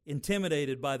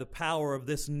intimidated by the power of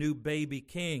this new baby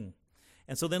king.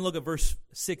 And so then look at verse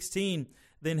 16.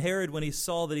 Then Herod, when he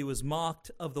saw that he was mocked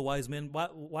of the wise men,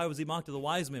 why was he mocked of the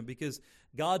wise men? Because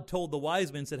God told the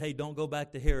wise men, said, hey, don't go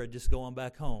back to Herod, just go on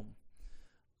back home.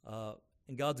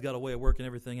 And God's got a way of working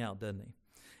everything out, doesn't He?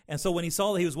 And so when he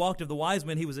saw that he was mocked of the wise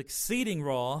men, he was exceeding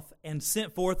wroth and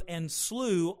sent forth and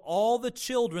slew all the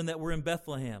children that were in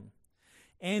Bethlehem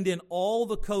and in all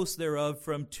the coasts thereof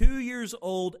from 2 years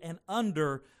old and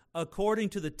under, according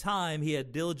to the time he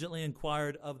had diligently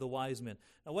inquired of the wise men.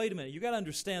 Now wait a minute, you got to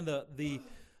understand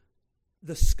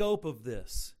the scope of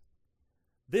this.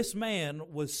 This man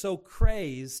was so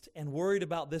crazed and worried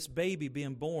about this baby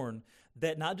being born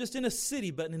that not just in a city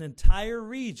but in an entire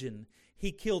region,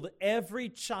 he killed every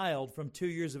child from 2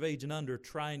 years of age and under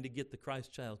trying to get the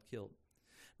Christ child killed.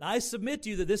 Now, I submit to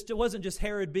you that this wasn't just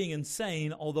Herod being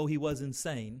insane, although he was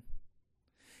insane.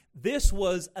 This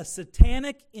was a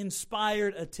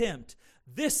satanic-inspired attempt.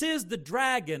 This is the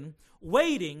dragon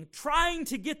waiting, trying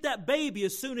to get that baby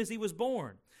as soon as he was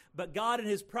born. But God in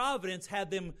His providence had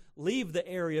them leave the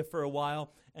area for a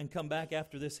while and come back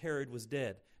after this Herod was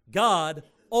dead. God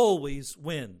always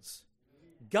wins.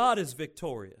 God is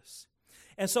victorious.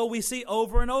 And so we see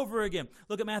over and over again.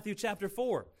 Look at Matthew chapter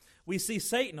 4. We see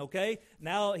Satan, okay?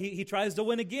 Now he tries to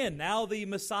win again. Now the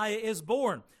Messiah is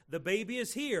born. The baby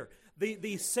is here.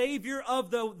 The Savior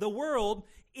of the world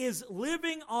is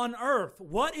living on earth.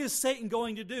 What is Satan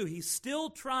going to do? He's still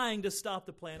trying to stop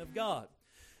the plan of God.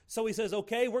 So he says,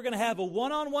 okay, we're going to have a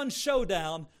one-on-one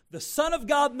showdown, the Son of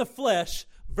God in the flesh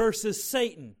versus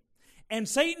Satan. And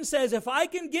Satan says, if I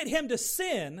can get him to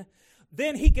sin,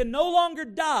 then he can no longer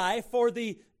die for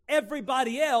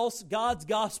everybody else. God's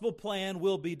gospel plan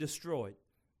will be destroyed.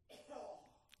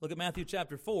 Look at Matthew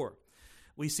chapter 4.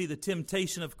 We see the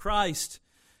temptation of Christ.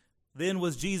 Then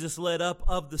was Jesus led up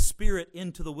of the Spirit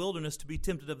into the wilderness to be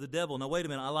tempted of the devil. Now wait a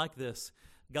minute, I like this.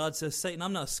 God says, Satan,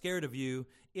 I'm not scared of you.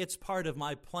 It's part of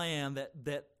my plan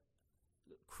that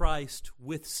Christ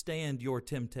withstand your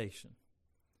temptation.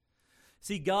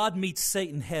 See, God meets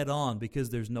Satan head on because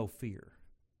there's no fear.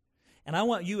 And I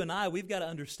want you and we've got to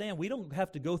understand, we don't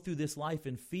have to go through this life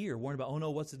in fear, worrying about, oh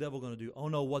no, what's the devil going to do? Oh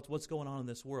no, what's going on in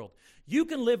this world? You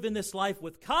can live in this life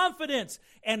with confidence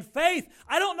and faith.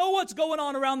 I don't know what's going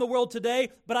on around the world today,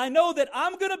 but I know that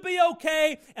I'm going to be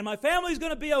okay, and my family's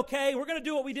going to be okay. We're going to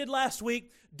do what we did last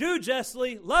week. Do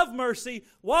justly, love mercy,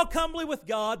 walk humbly with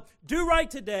God, do right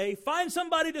today, find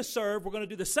somebody to serve. We're going to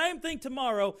do the same thing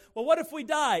tomorrow. Well, what if we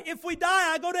die? If we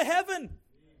die, I go to heaven.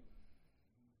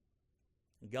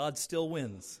 God still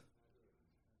wins.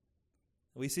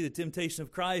 We see the temptation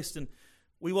of Christ, and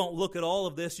we won't look at all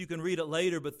of this. You can read it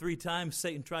later, but 3 times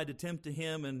Satan tried to tempt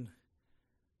him, and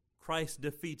Christ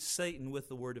defeats Satan with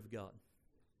the Word of God.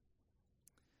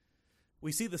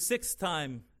 We see the 6th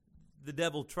time the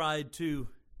devil tried to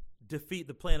defeat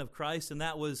the plan of Christ, and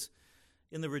that was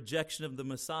in the rejection of the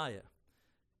Messiah.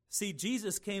 See,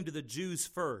 Jesus came to the Jews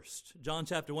first. John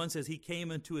chapter 1 says he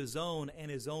came into his own, and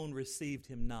his own received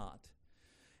him not.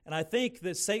 And I think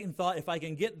that Satan thought, if I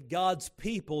can get God's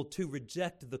people to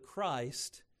reject the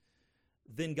Christ,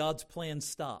 then God's plan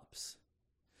stops.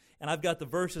 And I've got the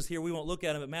verses here. We won't look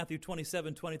at them, but Matthew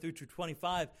 27, 23 through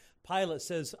 25, Pilate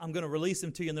says, I'm going to release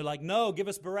him to you. And they're like, no, give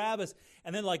us Barabbas.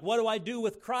 And then like, what do I do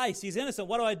with Christ? He's innocent.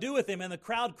 What do I do with him? And the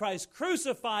crowd cries,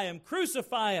 crucify him,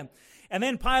 crucify him. And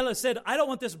then Pilate said, I don't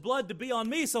want this blood to be on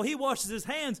me. So he washes his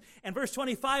hands. And verse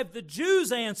 25, the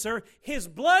Jews answer, his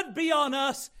blood be on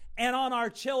us and on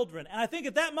our children. And I think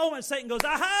at that moment, Satan goes,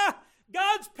 aha,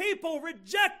 God's people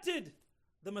rejected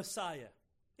the Messiah.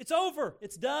 It's over.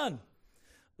 It's done.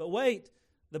 But wait,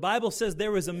 the Bible says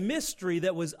there was a mystery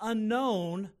that was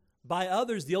unknown by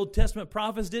others. The Old Testament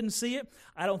prophets didn't see it.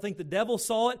 I don't think the devil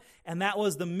saw it. And that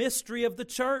was the mystery of the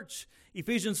church.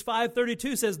 Ephesians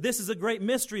 5:32 says, this is a great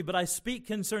mystery, but I speak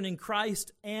concerning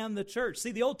Christ and the church.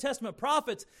 See, the Old Testament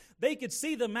prophets, they could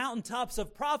see the mountaintops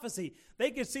of prophecy.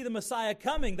 They could see the Messiah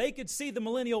coming. They could see the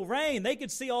millennial reign. They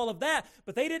could see all of that,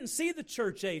 but they didn't see the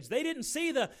church age. They didn't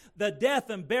see the death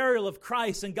and burial of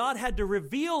Christ, and God had to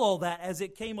reveal all that as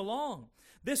it came along.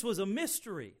 This was a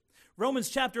mystery. Romans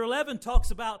chapter 11 talks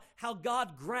about how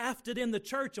God grafted in the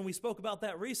church, and we spoke about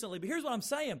that recently. But here's what I'm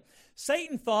saying.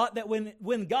 Satan thought that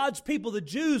when God's people, the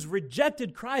Jews,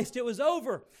 rejected Christ, it was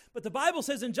over. But the Bible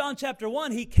says in John chapter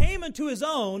 1, he came unto his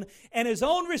own, and his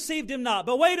own received him not.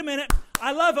 But wait a minute.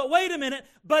 I love it. Wait a minute.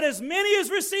 But as many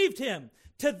as received him,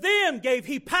 to them gave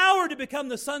he power to become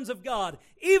the sons of God,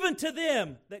 even to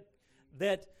them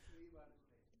that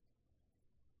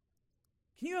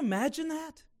Can you imagine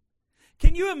that?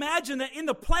 Can you imagine that in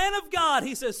the plan of God,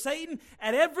 he says, Satan,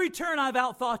 at every turn I've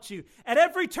outthought you. At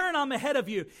every turn I'm ahead of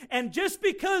you. And just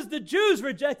because the Jews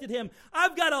rejected him,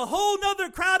 I've got a whole other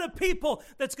crowd of people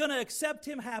that's going to accept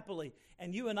him happily.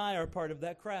 And you and I are part of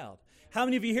that crowd. How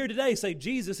many of you here today say,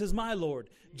 Jesus is my Lord.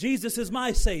 Jesus is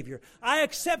my Savior. I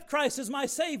accept Christ as my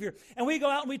Savior. And we go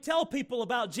out and we tell people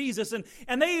about Jesus,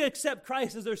 and they accept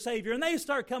Christ as their Savior, and they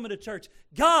start coming to church.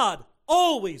 God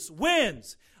always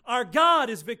wins. Our God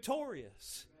is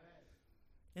victorious.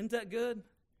 Isn't that good?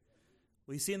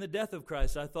 We see in the death of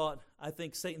Christ, I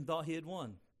think Satan thought he had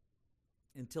won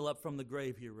until up from the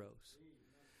grave he arose.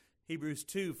 Hebrews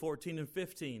 2, 14 and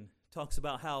 15 talks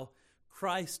about how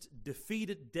Christ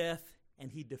defeated death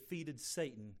and he defeated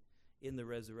Satan in the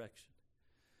resurrection.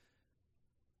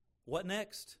 What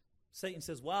next? Satan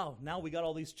says, wow, now we got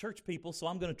all these church people, so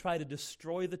I'm going to try to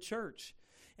destroy the church.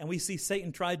 And we see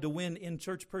Satan tried to win in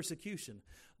church persecution.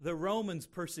 The Romans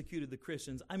persecuted the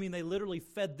Christians. I mean, they literally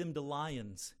fed them to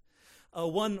lions.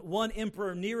 One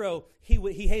emperor, Nero,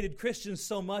 he hated Christians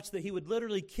so much that he would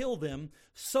literally kill them,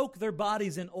 soak their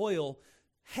bodies in oil,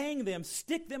 hang them,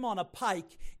 stick them on a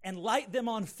pike, and light them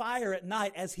on fire at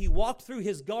night as he walked through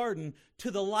his garden to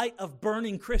the light of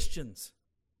burning Christians.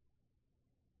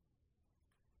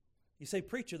 You say,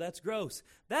 preacher, that's gross.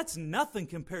 That's nothing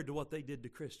compared to what they did to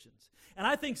Christians. And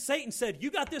I think Satan said, you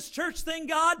got this church thing,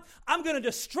 God? I'm going to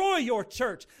destroy your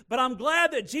church. But I'm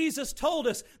glad that Jesus told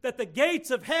us that the gates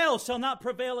of hell shall not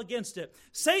prevail against it.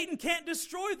 Satan can't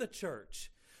destroy the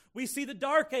church. We see the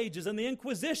Dark Ages and the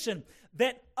Inquisition,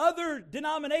 that other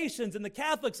denominations and the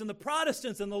Catholics and the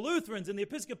Protestants and the Lutherans and the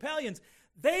Episcopalians,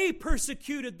 they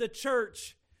persecuted the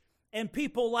church. And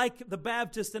people like the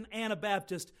Baptist and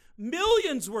Anabaptist,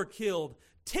 millions were killed.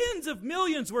 Tens of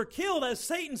millions were killed as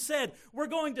Satan said, we're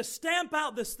going to stamp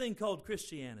out this thing called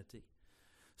Christianity.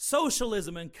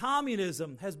 Socialism and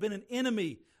communism has been an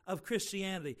enemy of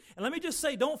Christianity. And let me just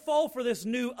say, don't fall for this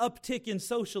new uptick in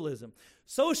socialism.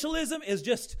 Socialism is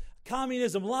just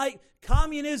communism light.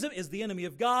 Communism is the enemy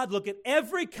of God. Look at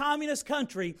every communist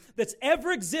country that's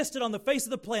ever existed on the face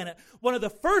of the planet. One of the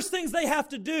first things they have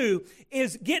to do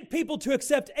is get people to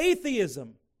accept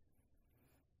atheism.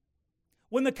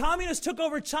 When the communists took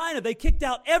over China, they kicked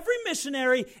out every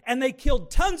missionary and they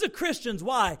killed tons of Christians.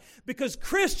 Why? Because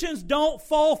Christians don't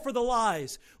fall for the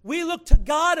lies. We look to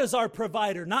God as our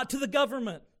provider, not to the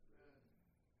government.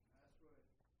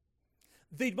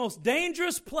 The most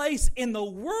dangerous place in the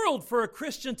world for a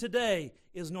Christian today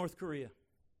is North Korea.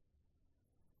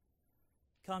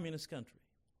 Communist country.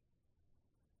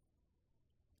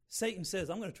 Satan says,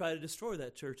 I'm going to try to destroy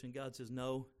that church. And God says,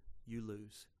 no, you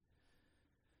lose.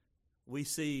 We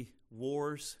see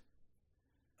wars,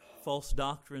 false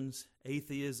doctrines,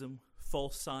 atheism,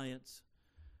 false science,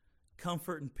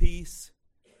 comfort and peace.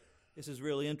 This is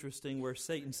really interesting where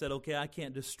Satan said, okay, I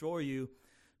can't destroy you.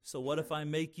 So what if I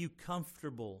make you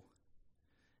comfortable?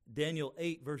 Daniel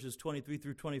 8 verses 23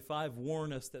 through 25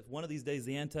 warn us that one of these days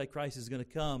the Antichrist is going to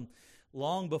come.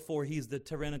 Long before he's the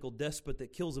tyrannical despot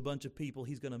that kills a bunch of people,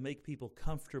 he's going to make people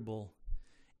comfortable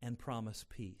and promise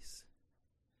peace.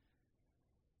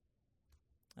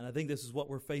 And I think this is what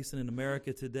we're facing in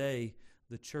America today.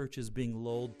 The church is being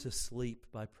lulled to sleep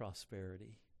by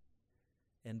prosperity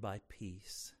and by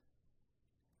peace.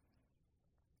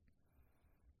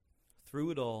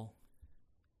 through it all,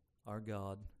 our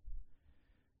God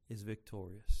is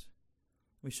victorious.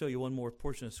 Let me show you one more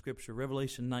portion of Scripture,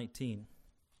 Revelation 19.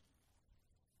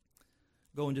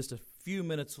 Going just a few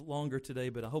minutes longer today,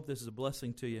 but I hope this is a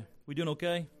blessing to you. We doing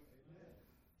okay?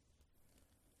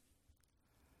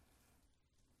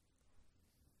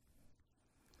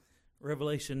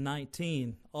 Revelation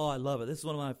 19. Oh, I love it. This is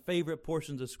one of my favorite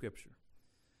portions of Scripture.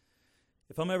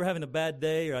 If I'm ever having a bad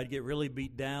day or I'd get really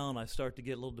beat down, I start to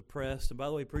get a little depressed. And by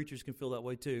the way, preachers can feel that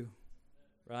way too,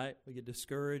 right? We get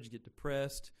discouraged, get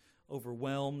depressed,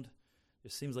 overwhelmed.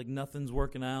 It seems like nothing's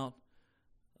working out.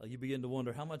 You begin to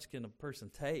wonder, how much can a person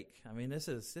take? I mean, this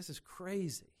is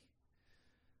crazy.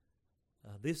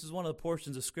 This is one of the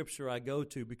portions of Scripture I go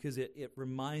to because it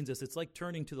reminds us. It's like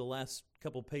turning to the last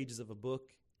couple pages of a book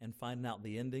and finding out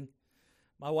the ending.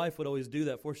 My wife would always do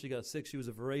that. Before she got sick, she was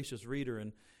a voracious reader,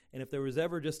 and if there was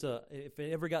ever if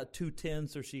it ever got too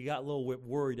tense or she got a little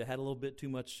worried, it had a little bit too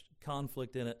much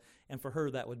conflict in it, and for her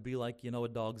that would be like, a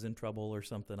dog's in trouble or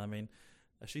something. I mean,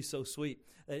 she's so sweet.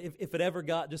 If it ever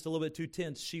got just a little bit too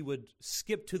tense, she would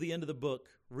skip to the end of the book,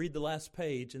 read the last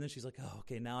page, and then she's like, oh,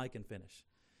 okay, now I can finish.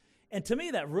 And to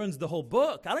me, that ruins the whole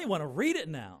book. I don't even want to read it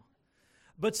now.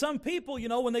 But some people,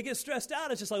 when they get stressed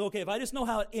out, it's just like, okay, if I just know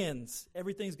how it ends,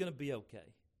 everything's going to be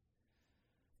okay.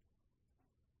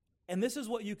 And this is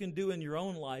what you can do in your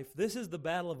own life. This is the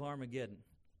battle of Armageddon,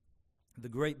 the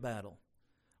great battle.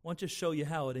 I want to show you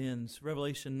how it ends.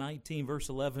 Revelation 19, verse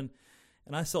 11.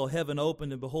 And I saw heaven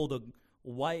opened, and behold, a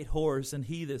white horse, and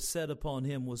he that sat upon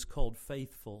him was called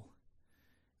Faithful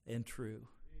and True.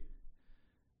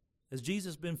 Has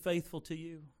Jesus been faithful to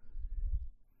you?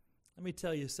 Let me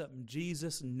tell you something.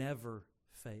 Jesus never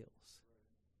fails.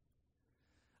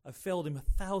 I've failed him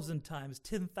 1,000 times,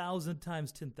 10,000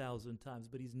 times, 10,000 times,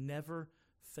 but he's never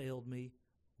failed me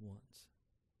once.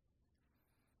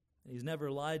 He's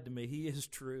never lied to me. He is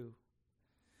true.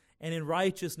 And in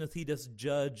righteousness he does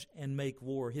judge and make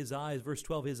war. His eyes, verse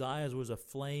 12, his eyes was a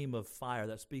flame of fire.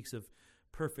 That speaks of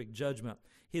perfect judgment.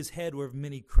 His head were of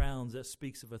many crowns. That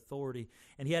speaks of authority.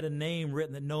 And he had a name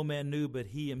written that no man knew but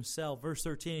he himself. Verse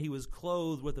 13, he was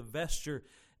clothed with a vesture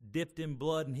dipped in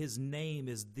blood, and his name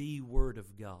is the Word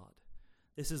of God.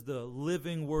 This is the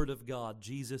living Word of God,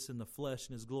 Jesus in the flesh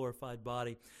in his glorified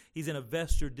body. He's in a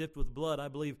vesture dipped with blood. I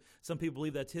believe some people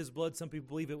believe that's his blood. Some people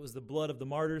believe it was the blood of the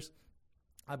martyrs.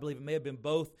 I believe it may have been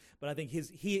both, but I think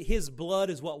his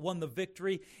blood is what won the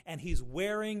victory, and he's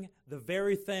wearing the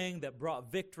very thing that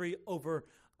brought victory over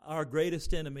our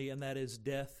greatest enemy, and that is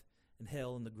death and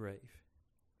hell and the grave.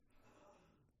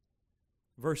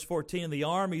 Verse 14, the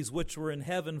armies which were in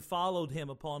heaven followed him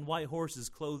upon white horses,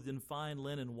 clothed in fine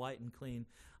linen, white and clean.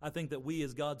 I think that we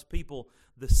as God's people,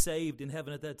 the saved in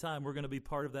heaven at that time, we're going to be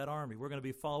part of that army. We're going to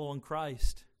be following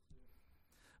Christ.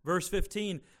 Verse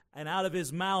 15, and out of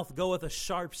his mouth goeth a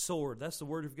sharp sword. That's the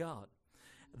word of God.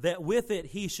 That with it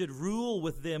he should rule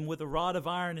with them with a rod of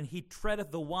iron, and he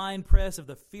treadeth the winepress of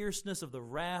the fierceness of the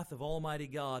wrath of Almighty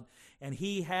God. And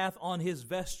he hath on his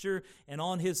vesture and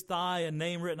on his thigh a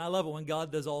name written. I love it when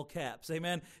God does all caps.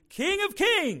 Amen. King of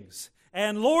kings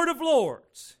and Lord of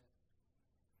lords.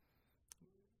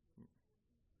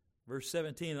 Verse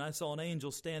 17, and I saw an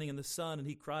angel standing in the sun, and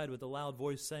he cried with a loud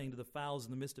voice, saying to the fowls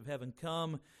in the midst of heaven,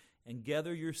 come and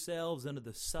gather yourselves unto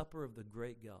the supper of the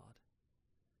great God.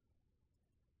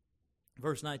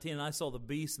 Verse 19, and I saw the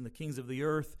beasts and the kings of the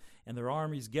earth and their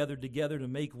armies gathered together to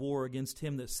make war against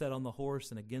him that sat on the horse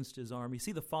and against his army.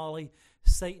 See the folly?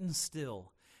 Satan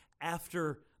still,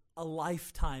 after a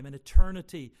lifetime, an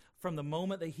eternity, from the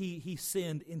moment that he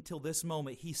sinned until this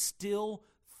moment, he still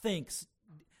thinks,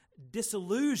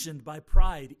 disillusioned by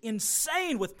pride,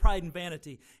 insane with pride and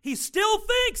vanity, he still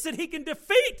thinks that he can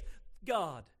defeat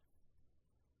God.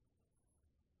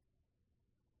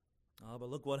 Oh, but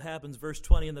look what happens. Verse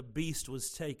 20, and the beast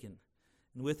was taken,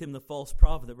 and with him the false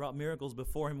prophet that wrought miracles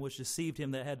before him, which deceived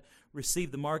him that had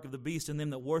received the mark of the beast, and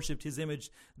them that worshipped his image.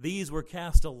 These were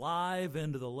cast alive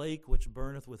into the lake which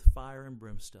burneth with fire and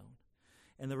brimstone.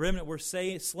 And the remnant were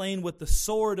slain with the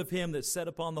sword of him that sat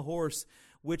upon the horse,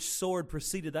 which sword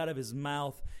proceeded out of his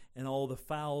mouth, and all the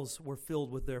fowls were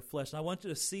filled with their flesh. And I want you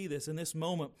to see this. In this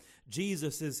moment,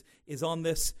 Jesus is on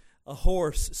this a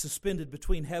horse suspended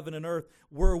between heaven and earth.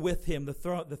 We're with him,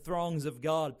 the throngs of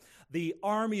God. The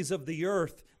armies of the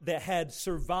earth that had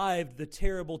survived the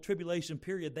terrible tribulation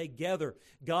period, they gather.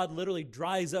 God literally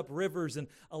dries up rivers and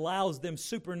allows them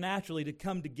supernaturally to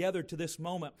come together to this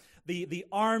moment. The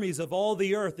armies of all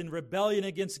the earth in rebellion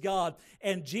against God,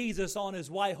 and Jesus on his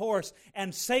white horse,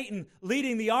 and Satan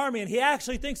leading the army, and he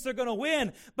actually thinks they're going to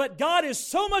win. But God is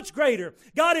so much greater.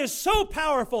 God is so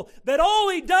powerful that all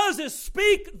he does is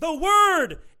speak the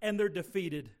word, and they're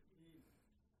defeated.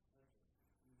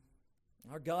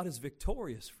 Our God is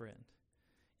victorious, friend.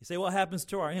 You say, what happens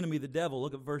to our enemy, the devil?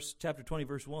 Look at chapter 20,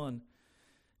 verse 1.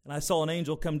 And I saw an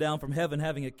angel come down from heaven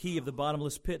having a key of the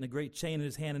bottomless pit and a great chain in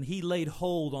his hand, and he laid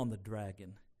hold on the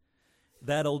dragon,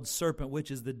 that old serpent which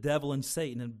is the devil and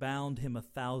Satan, and bound him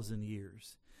 1,000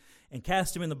 years, and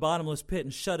cast him in the bottomless pit,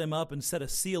 and shut him up, and set a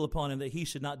seal upon him, that he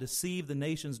should not deceive the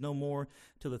nations no more,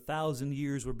 till the 1,000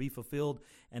 years were be fulfilled,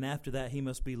 and after that he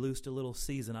must be loosed a little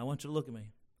season. I want you to look at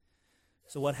me.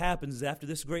 So what happens is, after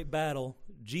this great battle,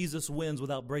 Jesus wins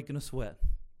without breaking a sweat.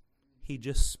 He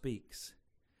just speaks.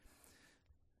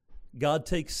 God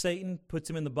takes Satan, puts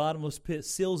him in the bottomless pit,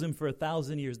 seals him for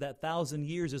 1,000 years. That 1,000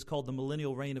 years is called the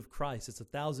millennial reign of Christ. It's a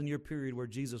 1,000-year period where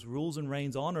Jesus rules and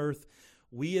reigns on earth.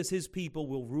 We as his people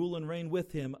will rule and reign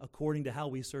with him according to how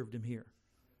we served him here.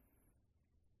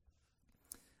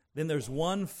 Then there's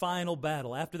one final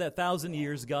battle. After that 1,000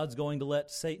 years, God's going to let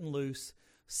Satan loose.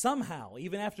 Somehow,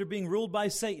 even after being ruled by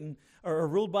Satan, or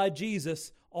ruled by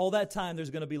Jesus, all that time there's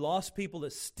going to be lost people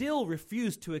that still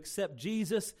refuse to accept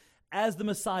Jesus as the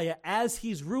Messiah, as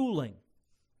he's ruling.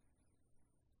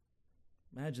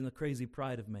 Imagine the crazy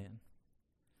pride of man.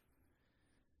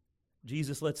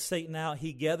 Jesus lets Satan out.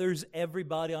 He gathers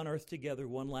everybody on earth together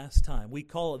one last time. We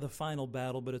call it the final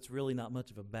battle, but it's really not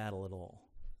much of a battle at all.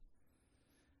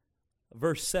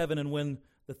 Verse 7, and when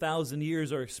the 1,000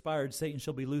 years are expired, Satan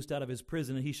shall be loosed out of his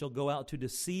prison, and he shall go out to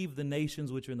deceive the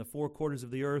nations which are in the four quarters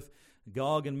of the earth,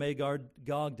 Gog and Magog,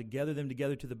 to gather them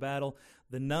together to the battle,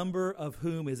 the number of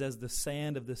whom is as the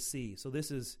sand of the sea. So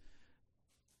this is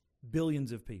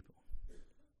billions of people.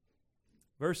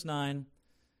 Verse 9,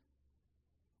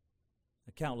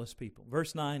 countless people.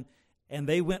 Verse 9, and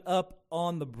they went up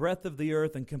on the breadth of the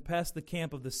earth and compassed the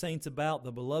camp of the saints about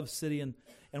the beloved city. And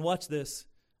watch this.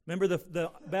 Remember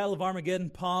the Battle of Armageddon,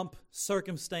 pomp,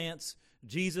 circumstance,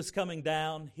 Jesus coming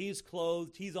down. He's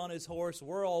clothed. He's on his horse.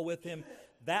 We're all with him.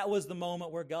 That was the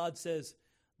moment where God says,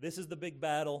 this is the big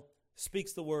battle,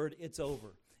 speaks the word, it's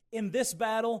over. In this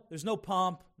battle, there's no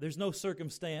pomp, there's no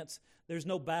circumstance, there's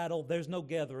no battle, there's no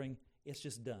gathering. It's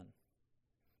just done.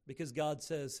 Because God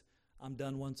says, I'm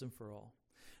done once and for all.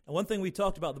 And one thing we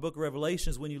talked about in the book of Revelation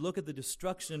is when you look at the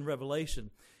destruction in Revelation,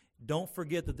 don't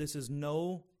forget that this is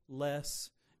no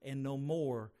less and no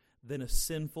more than a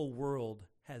sinful world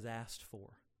has asked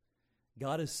for.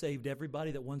 God has saved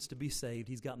everybody that wants to be saved.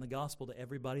 He's gotten the gospel to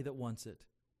everybody that wants it.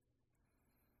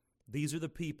 These are the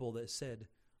people that said,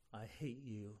 I hate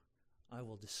you. I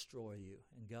will destroy you.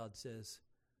 And God says,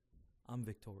 I'm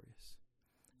victorious.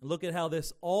 And look at how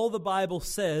all the Bible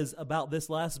says about this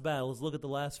last battle. Let's look at the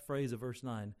last phrase of verse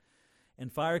 9.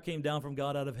 And fire came down from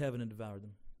God out of heaven and devoured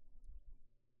them.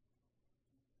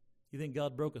 You think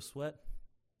God broke a sweat?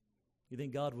 You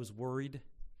think God was worried?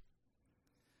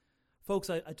 Folks,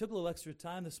 I took a little extra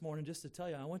time this morning just to tell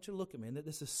you, I want you to look at me, and that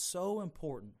this is so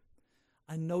important.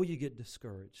 I know you get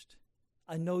discouraged.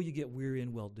 I know you get weary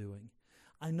in well-doing.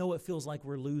 I know it feels like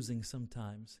we're losing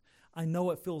sometimes. I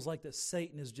know it feels like that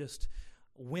Satan is just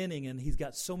winning, and he's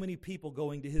got so many people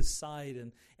going to his side,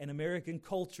 and American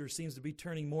culture seems to be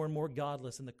turning more and more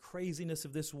godless, and the craziness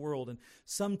of this world. And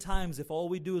sometimes if all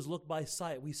we do is look by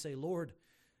sight, we say, Lord,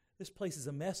 this place is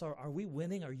a mess. Are we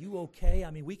winning? Are you okay? I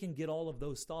mean, we can get all of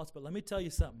those thoughts, but let me tell you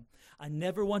something. I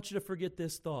never want you to forget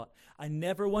this thought. I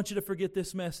never want you to forget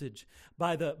this message.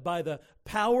 By the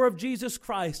power of Jesus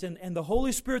Christ and the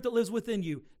Holy Spirit that lives within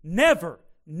you, never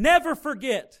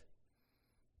forget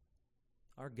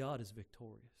our God is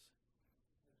victorious.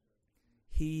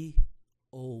 He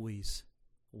always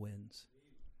wins.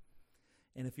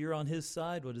 And if you're on his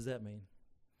side, what does that mean?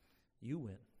 You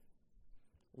win.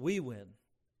 We win.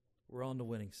 We're on the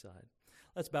winning side.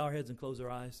 Let's bow our heads and close our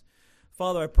eyes.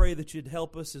 Father, I pray that you'd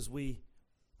help us as we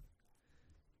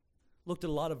looked at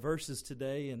a lot of verses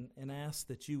today and ask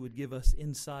that you would give us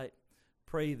insight.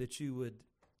 Pray that you would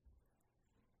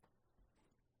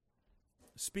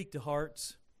speak to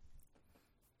hearts,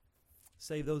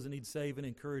 save those that need saved, and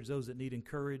encourage those that need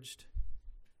encouraged.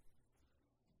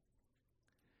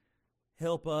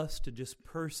 Help us to just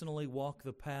personally walk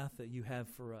the path that you have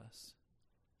for us.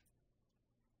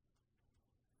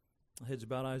 Heads are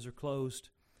bowed, eyes are closed.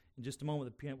 In just a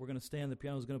moment, we're going to stand. The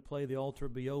piano is going to play. The altar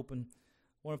will be open. I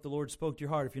wonder if the Lord spoke to your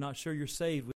heart. If you're not sure you're saved,